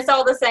synonym. It's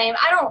all the same.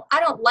 I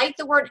don't like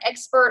the word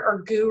expert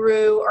or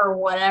guru or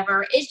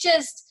whatever. It's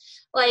just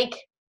like,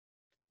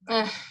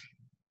 but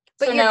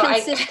so you're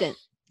consistent.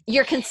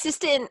 You're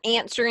consistent in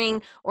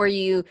answering, or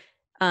you're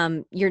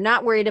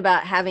not worried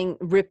about having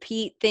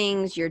repeat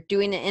things. You're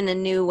doing it in a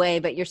new way,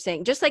 but you're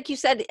saying, just like you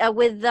said,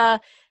 with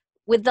the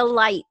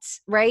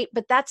lights, right?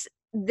 But that's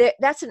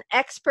an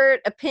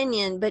expert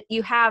opinion, but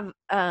you have,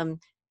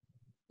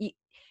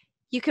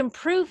 you can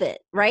prove it,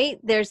 right?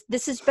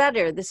 This is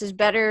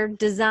better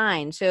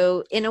design.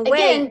 So in a way,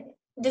 again,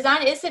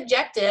 design is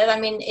subjective. I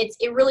mean,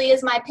 it really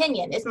is my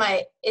opinion. It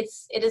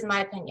is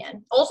my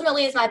opinion.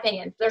 Ultimately, it's my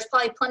opinion. There's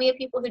probably plenty of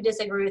people who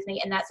disagree with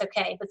me, and that's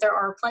okay. But there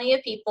are plenty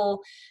of people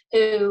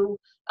who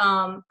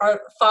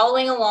are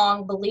following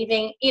along,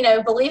 believing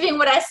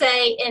what I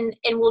say,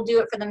 and will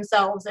do it for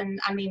themselves. And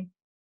I mean,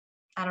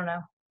 I don't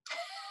know.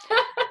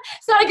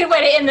 It's not a good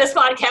way to end this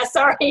podcast.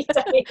 Sorry.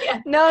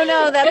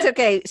 No, that's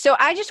okay. So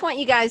I just want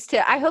you guys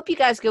I hope you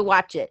guys go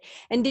watch it.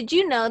 And did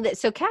you know that,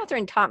 so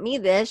Catherine taught me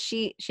this,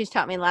 she's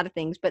taught me a lot of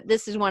things, but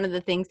this is one of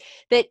the things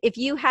that if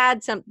you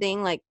had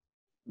something like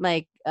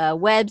a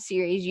web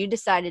series, you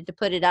decided to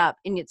put it up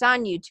and it's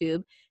on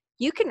YouTube,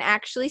 you can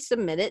actually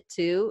submit it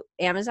to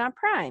Amazon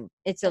Prime.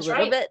 It's a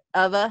little bit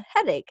of a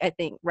headache, I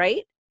think,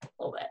 right? A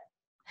little bit.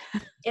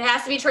 It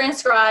has to be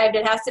transcribed.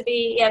 You have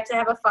to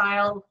have a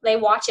file. They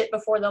watch it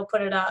before they'll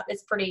put it up.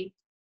 It's pretty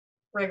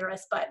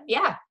rigorous, but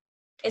yeah,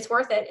 it's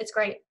worth it. It's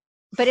great.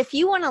 But if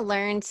you want to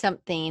learn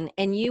something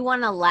and you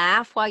want to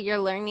laugh while you're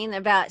learning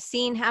about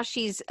seeing how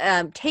she's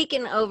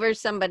taken over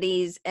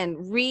somebody's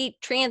and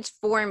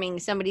transforming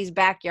somebody's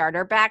backyard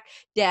or back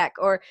deck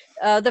or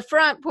the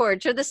front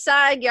porch or the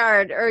side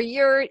yard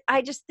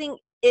I just think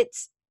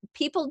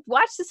people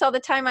watch this all the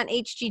time on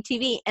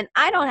HGTV, and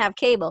I don't have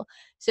cable.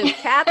 So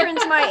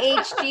Catherine's my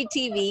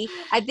HGTV.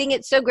 I think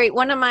it's so great.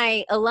 One of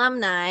my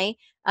alumni,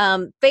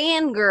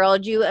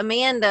 fangirled you,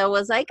 Amanda,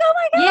 was like, oh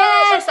my gosh.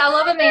 Yes, I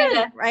love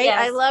Amanda. Right? Yes.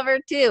 I love her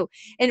too.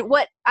 And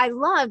what I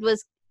loved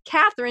was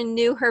Catherine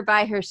knew her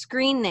by her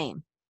screen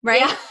name,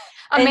 right? Yeah.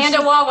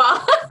 Amanda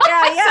Wawa.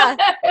 Yeah.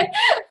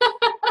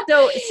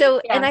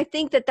 So, yeah. And I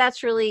think that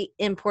that's really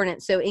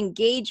important. So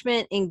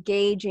engagement,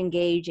 engage,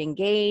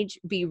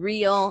 be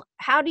real.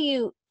 How do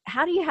you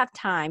have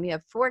time? You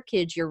have 4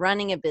 kids, you're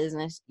running a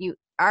business, you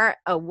are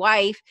a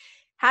wife.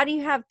 How do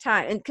you have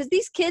time? And because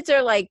these kids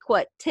are like,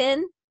 what,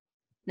 10?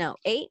 No,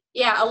 8?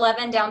 Yeah,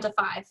 11 down to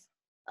 5.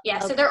 Yeah,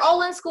 okay. So they're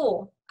all in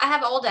school. I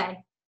have all day.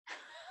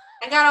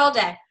 I got all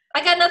day.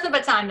 I got nothing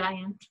but time,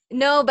 Diane.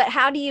 No, but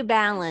how do you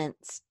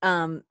balance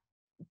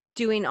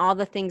doing all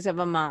the things of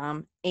a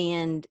mom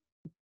and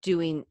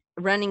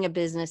running a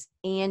business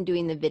and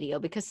doing the video?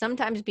 Because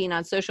sometimes being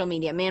on social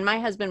media, man, my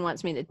husband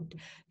wants me to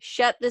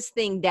shut this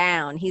thing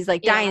down. He's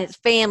like, Diane, it's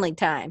family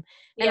time.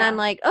 And I'm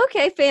like,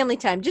 okay, family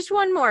time. Just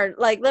one more.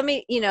 Like, let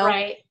me,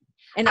 Right.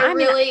 And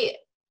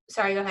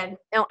sorry, go ahead.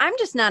 No, I'm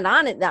just not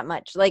on it that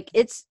much. Like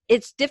it's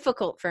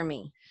difficult for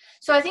me.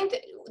 So I think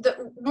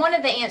one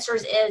of the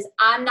answers is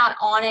I'm not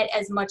on it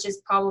as much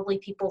as probably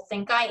people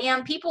think I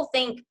am. People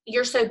think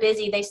you're so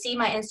busy. They see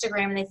my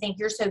Instagram and they think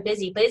you're so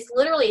busy. But it's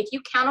literally, if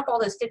you count up all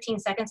those 15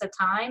 seconds of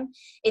time,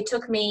 it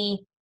took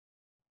me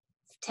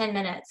 10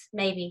 minutes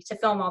maybe to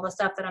film all the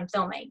stuff that I'm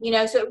filming.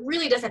 So it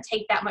really doesn't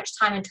take that much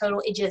time in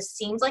total. It just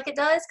seems like it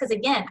does. Because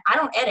again, I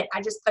don't edit.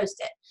 I just post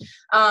it.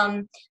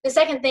 The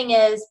second thing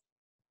is,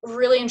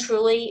 really and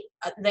truly,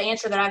 the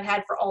answer that I've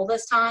had for all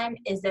this time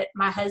is that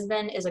my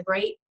husband is a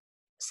great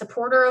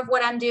supporter of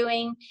what I'm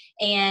doing,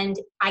 and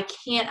I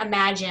can't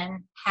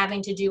imagine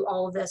having to do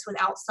all of this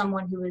without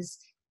someone who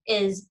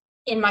is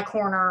in my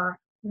corner,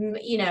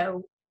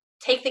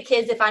 take the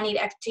kids if I need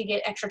to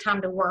get extra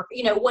time to work,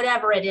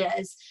 whatever it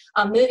is,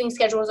 moving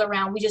schedules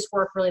around. We just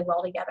work really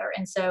well together.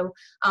 And so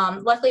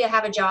luckily I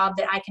have a job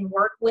that I can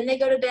work when they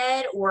go to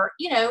bed or,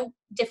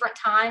 different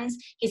times.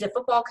 He's a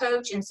football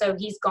coach. And so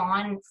he's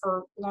gone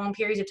for long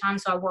periods of time.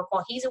 So I work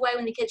while he's away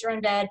when the kids are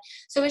in bed.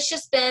 So it's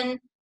just been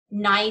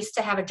nice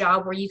to have a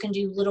job where you can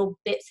do little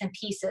bits and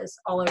pieces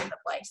all over the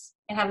place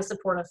and have a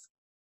supportive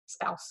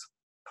spouse,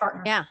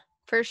 partner. Yeah,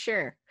 for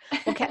sure.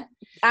 Okay.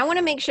 I want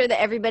to make sure that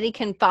everybody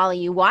can follow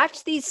you.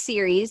 Watch these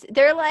series.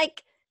 They're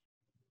like,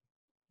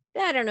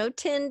 I don't know,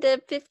 10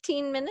 to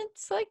 15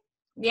 minutes.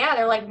 Yeah,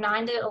 they're like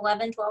 9 to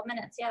 11, 12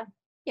 minutes. Yeah.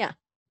 Yeah.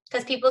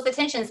 Because people's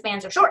attention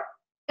spans are short.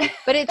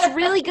 But it's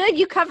really good.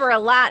 You cover a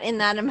lot in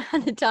that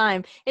amount of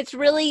time. It's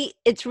really,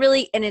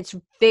 and it's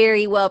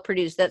very well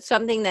produced. That's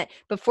something that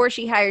before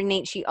she hired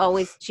Nate, she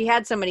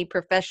had somebody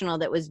professional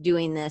that was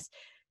doing this,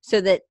 so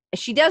that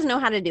she does know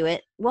how to do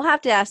it. We'll have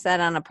to ask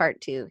that on a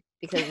part 2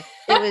 because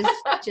it was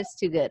just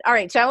too good. All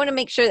right. So I want to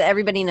make sure that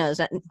everybody knows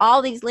that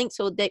all these links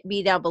will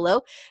be down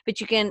below,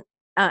 but you can,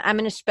 I'm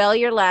going to spell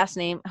your last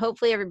name.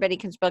 Hopefully everybody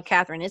can spell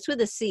Catherine. It's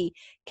with a C.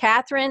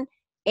 Catherine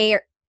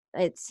It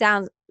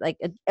sounds like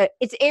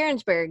it's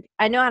Ahrensberg.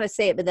 I know how to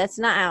say it, but that's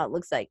not how it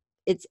looks like.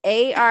 It's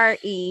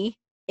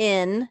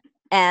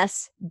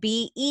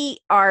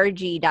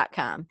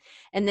ARENSBERG.com.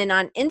 And then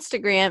on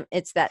Instagram,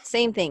 it's that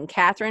same thing,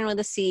 Catherine with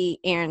a C,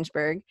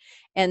 Ahrensberg.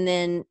 And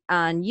then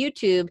on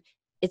YouTube,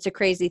 it's a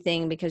crazy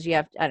thing because you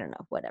have, I don't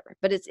know, whatever.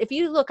 But it's, if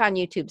you look on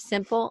YouTube,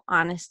 Simple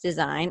Honest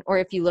Design, or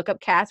if you look up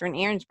Catherine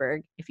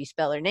Ahrensberg, if you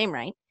spell her name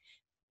right,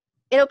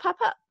 it'll pop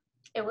up.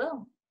 It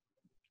will.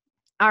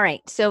 All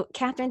right. So,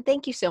 Catherine,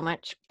 thank you so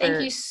much.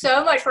 Thank you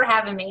so much for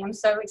having me. I'm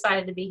so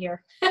excited to be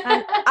here.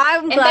 I'm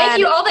glad. And thank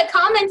you all that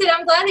commented.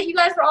 I'm glad that you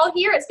guys were all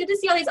here. It's good to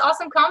see all these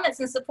awesome comments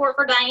and support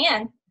for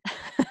Diane.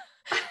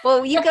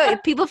 Well, you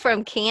got people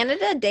from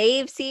Canada.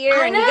 Dave's here.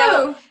 I know. You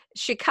got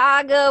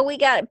Chicago. We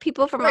got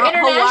people from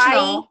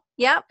Hawaii.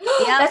 Yep.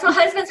 That's my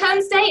husband's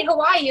home state,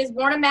 Hawaii. He was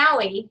born in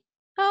Maui.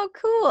 Oh,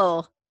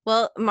 cool.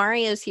 Well,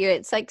 Mario's here.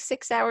 It's like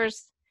 6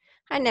 hours.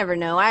 I never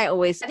know. I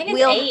think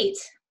it's 8.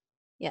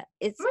 Yeah,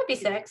 it might be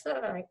 6.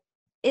 All right.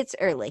 It's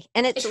early,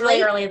 and it's really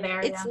late. Early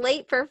there. It's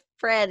late for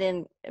Fred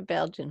in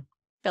Belgium.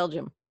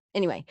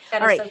 Anyway,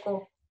 that all is right. So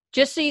cool.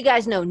 Just so you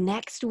guys know,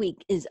 next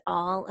week is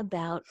all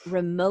about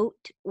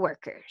remote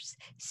workers.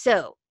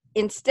 So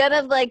instead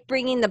of like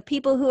bringing the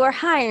people who are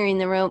hiring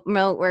the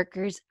remote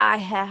workers, I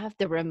have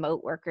the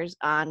remote workers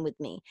on with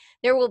me.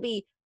 There will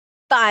be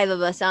 5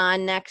 of us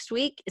on next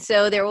week.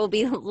 So there will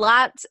be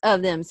lots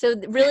of them. So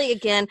really,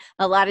 again,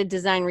 a lot of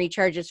design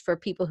recharges for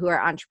people who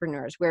are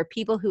entrepreneurs. We're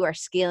people who are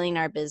scaling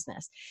our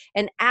business.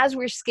 And as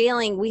we're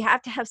scaling, we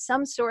have to have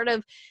some sort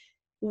of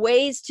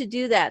ways to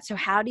do that. So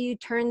how do you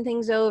turn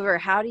things over?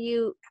 How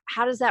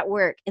does that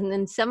work? And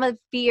then some of the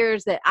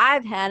fears that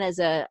I've had as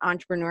an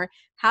entrepreneur,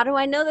 how do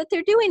I know that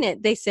they're doing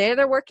it? They say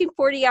they're working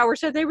 40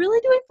 hours. Are they really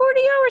doing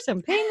 40 hours?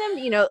 I'm paying them,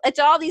 it's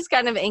all these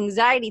kind of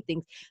anxiety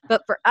things.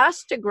 But for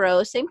us to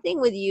grow, same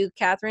thing with you,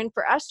 Catherine,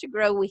 for us to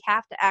grow, we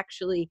have to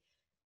actually,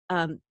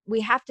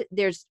 we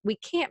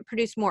can't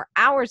produce more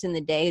hours in the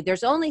day.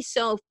 There's only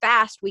so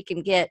fast we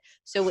can get.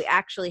 So we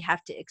actually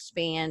have to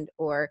expand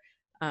or,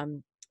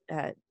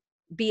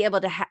 be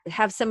able to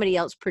have somebody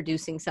else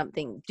producing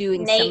something,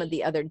 doing some of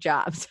the other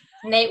jobs.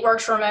 Nate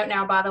works remote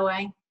now, by the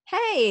way.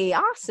 Hey,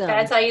 awesome. Did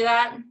I tell you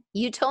that?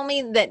 You told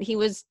me that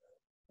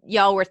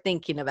y'all were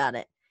thinking about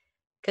it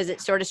because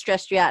it sort of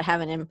stressed you out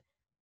having him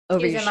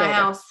over your shoulder. He's in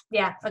my house.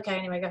 Yeah. Okay.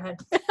 Anyway, go ahead.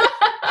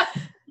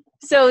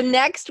 So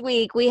next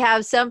week we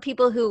have some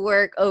people who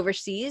work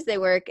overseas. They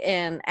work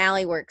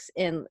Allie works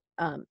in,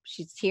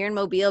 she's here in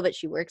Mobile, but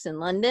she works in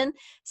London.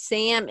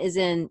 Sam is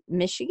in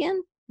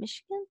Michigan,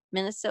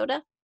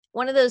 Minnesota.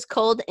 One of those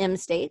cold M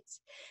states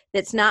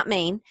that's not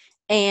Maine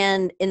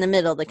and in the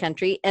middle of the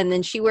country. And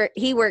then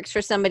he works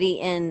for somebody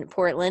in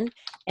Portland.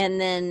 And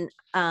then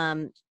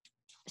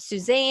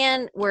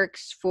Suzanne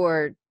works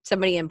for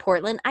somebody in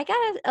Portland. I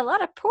got a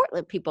lot of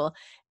Portland people.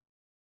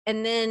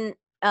 And then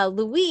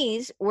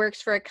Louise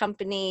works for a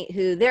company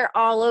who they're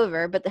all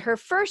over, but her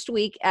first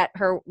week at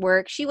her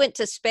work, she went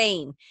to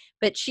Spain,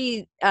 but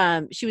she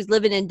was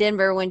living in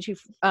Denver when she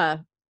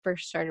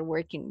first started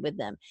working with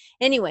them.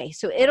 Anyway,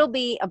 so it'll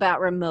be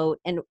about remote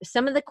and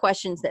some of the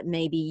questions that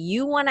maybe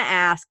you want to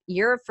ask,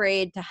 you're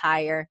afraid to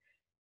hire,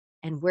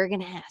 and we're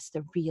going to ask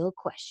the real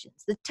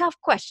questions. The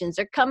tough questions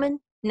are coming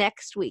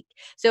next week.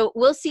 So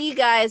we'll see you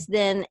guys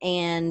then.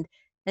 And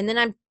then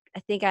I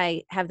think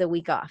I have the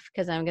week off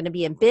because I'm going to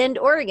be in Bend,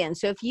 Oregon.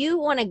 So if you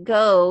want to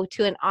go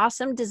to an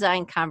awesome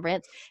design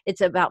conference,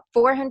 it's about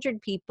 400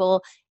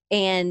 people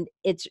and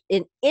it's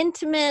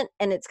intimate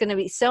and it's going to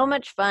be so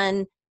much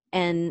fun.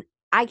 And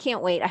I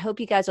can't wait. I hope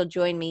you guys will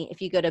join me.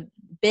 If you go to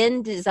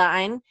Bend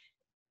Design,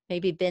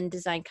 maybe Bend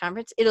Design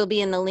Conference, it'll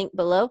be in the link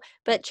below,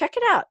 but check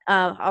it out.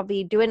 I'll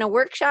be doing a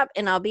workshop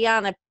and I'll be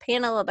on a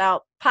panel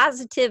about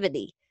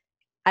positivity.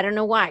 I don't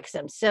know why, because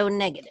I'm so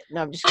negative.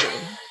 No, I'm just kidding.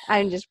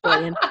 I'm just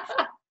playing.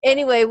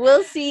 Anyway,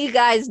 we'll see you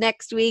guys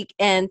next week.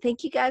 And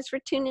thank you guys for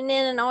tuning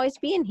in and always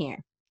being here.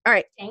 All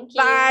right. Thank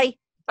you. Bye.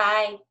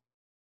 Bye.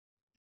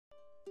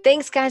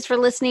 Thanks, guys, for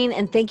listening.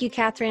 And thank you,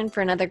 Catherine,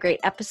 for another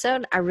great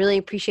episode. I really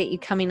appreciate you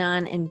coming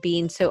on and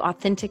being so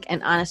authentic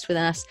and honest with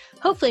us.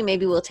 Hopefully,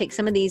 maybe we'll take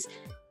some of these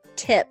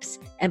tips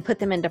and put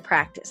them into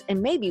practice.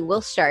 And maybe we'll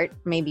start,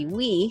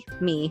 me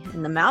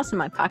and the mouse in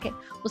my pocket,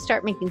 will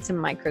start making some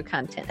micro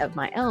content of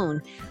my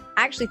own.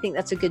 I actually think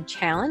that's a good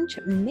challenge.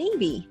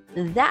 Maybe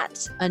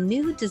that's a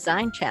new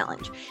design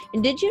challenge.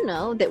 And did you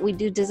know that we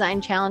do design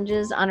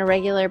challenges on a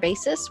regular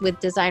basis with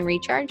Design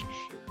Recharge?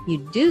 You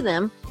do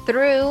them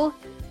through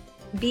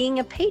being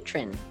a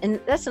patron. And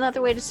that's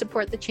another way to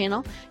support the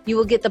channel. You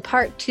will get the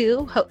part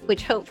 2,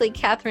 which hopefully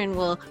Catherine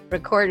will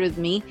record with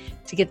me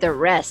to get the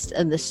rest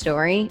of the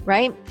story,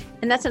 right?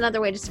 And that's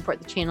another way to support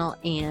the channel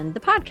and the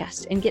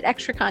podcast and get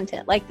extra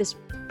content like this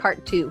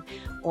part 2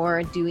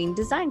 or doing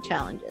design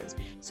challenges.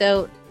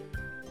 So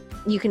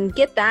you can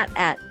get that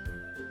at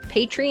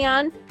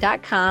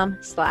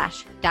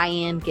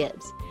patreon.com/Diane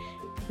Gibbs.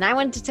 And I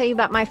wanted to tell you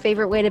about my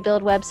favorite way to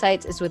build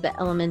websites is with the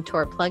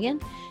Elementor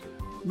plugin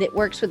that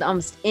works with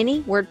almost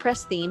any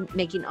WordPress theme,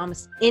 making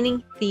almost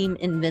any theme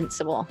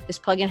invincible. This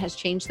plugin has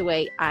changed the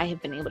way I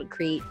have been able to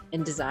create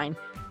and design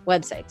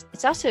websites.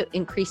 It's also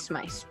increased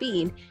my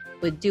speed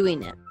with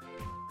doing it.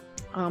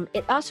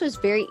 It also is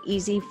very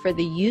easy for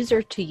the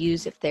user to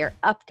use if they're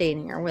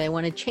updating or where they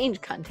want to change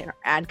content or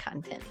add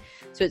content.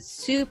 So it's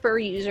super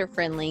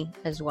user-friendly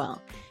as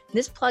well.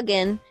 This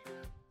plugin,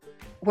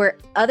 where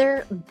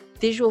other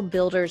visual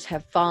builders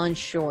have fallen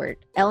short,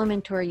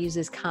 Elementor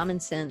uses common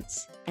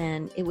sense,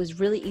 and it was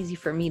really easy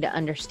for me to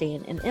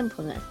understand and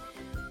implement.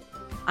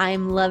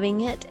 I'm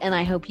loving it, and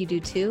I hope you do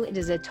too. It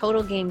is a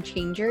total game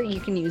changer. You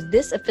can use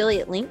this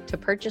affiliate link to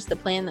purchase the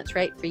plan that's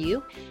right for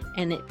you.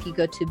 And if you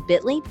go to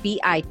bit.ly/D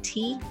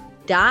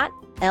R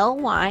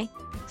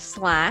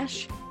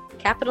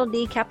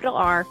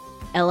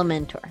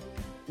Elementor,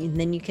 and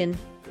then you can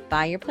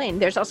buy your plan.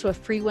 There's also a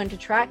free one to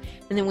try.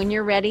 And then when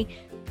you're ready,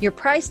 your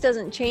price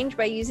doesn't change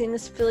by using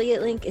this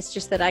affiliate link. It's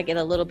just that I get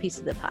a little piece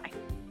of the pie.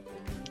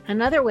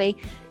 Another way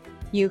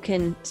you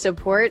can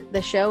support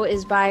the show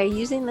is by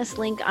using this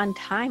link on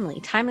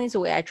Timely. Timely is the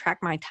way I track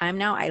my time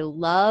now. I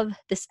love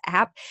this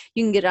app.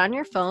 You can get it on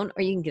your phone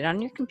or you can get it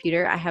on your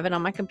computer. I have it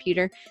on my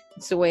computer.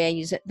 It's the way I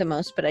use it the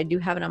most, but I do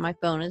have it on my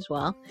phone as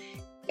well.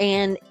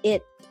 And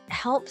it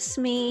helps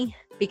me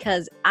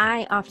because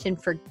I often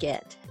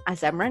forget.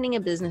 As I'm running a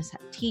business,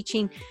 I'm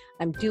teaching,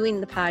 I'm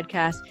doing the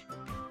podcast,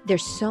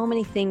 there's so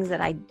many things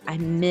that I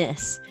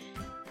miss.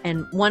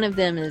 And one of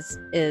them is,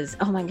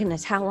 oh my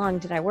goodness, how long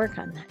did I work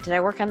on that? Did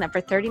I work on that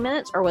for 30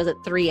 minutes or was it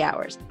 3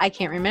 hours? I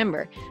can't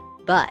remember.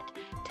 But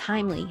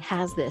Timely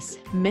has this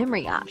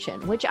memory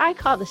option, which I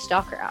call the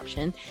stalker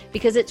option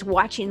because it's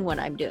watching what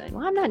I'm doing.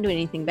 Well, I'm not doing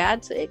anything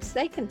bad, so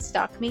they can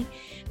stalk me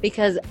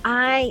because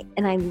I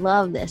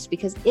love this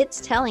because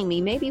it's telling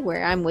me maybe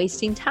where I'm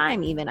wasting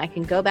time even. I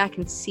can go back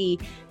and see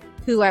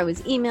who I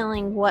was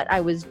emailing, what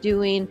I was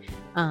doing.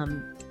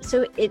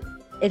 So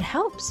it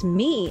helps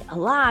me a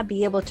lot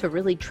be able to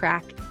really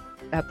track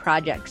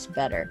projects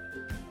better.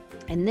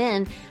 And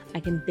then I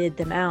can bid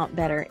them out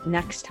better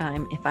next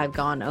time if I've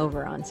gone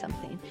over on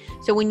something.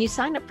 So when you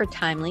sign up for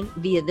Timely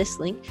via this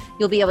link,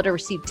 you'll be able to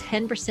receive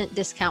 10%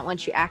 discount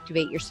once you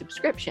activate your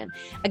subscription.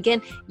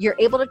 Again, you're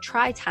able to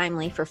try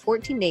Timely for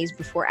 14 days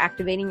before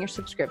activating your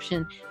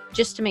subscription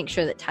just to make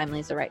sure that Timely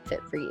is the right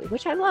fit for you,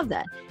 which I love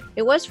that.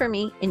 It was for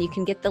me, and you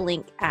can get the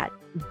link at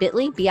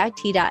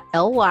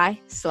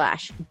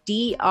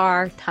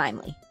bit.ly/Dr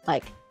Timely,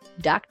 like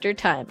Dr.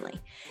 Timely.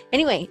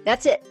 Anyway,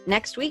 that's it.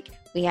 Next week,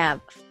 we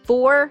have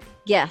 4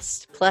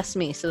 guests plus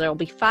me. So there will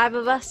be 5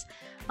 of us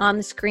on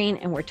the screen,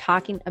 and we're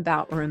talking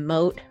about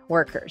remote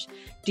workers.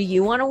 Do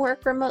you want to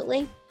work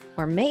remotely?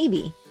 Or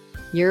maybe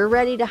you're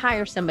ready to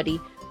hire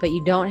somebody, but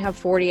you don't have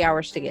 40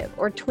 hours to give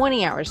or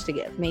 20 hours to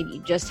give. Maybe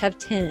you just have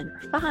 10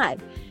 or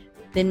 5.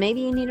 Then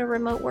maybe you need a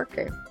remote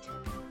worker.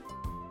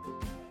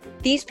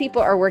 These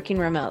people are working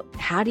remote.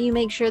 How do you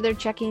make sure they're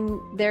checking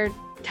their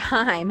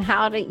time?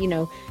 How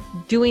to,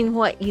 doing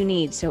what you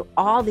need. So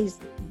all these,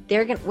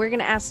 we're going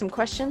to ask some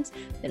questions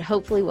that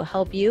hopefully will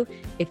help you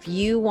if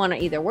you want to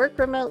either work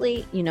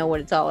remotely, you know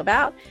what it's all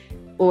about,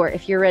 or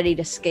if you're ready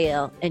to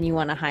scale and you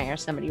want to hire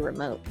somebody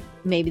remote.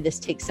 Maybe this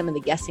takes some of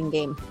the guessing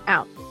game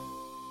out.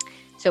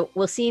 So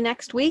we'll see you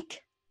next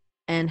week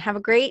and have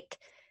a great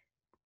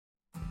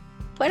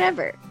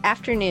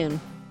afternoon,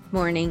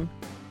 morning,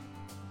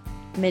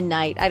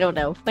 midnight. I don't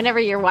know, whenever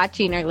you're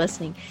watching or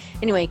listening.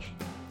 Anyway,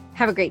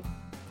 have a great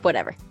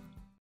whatever.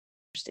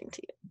 Interesting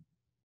to you.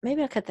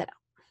 Maybe I'll cut that out.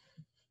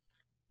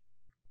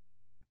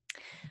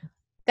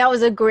 That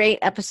was a great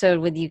episode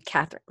with you,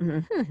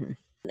 Catherine. Mm-hmm.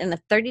 And a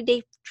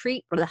 30-day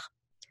treat.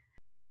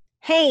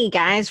 Hey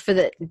guys, for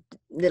the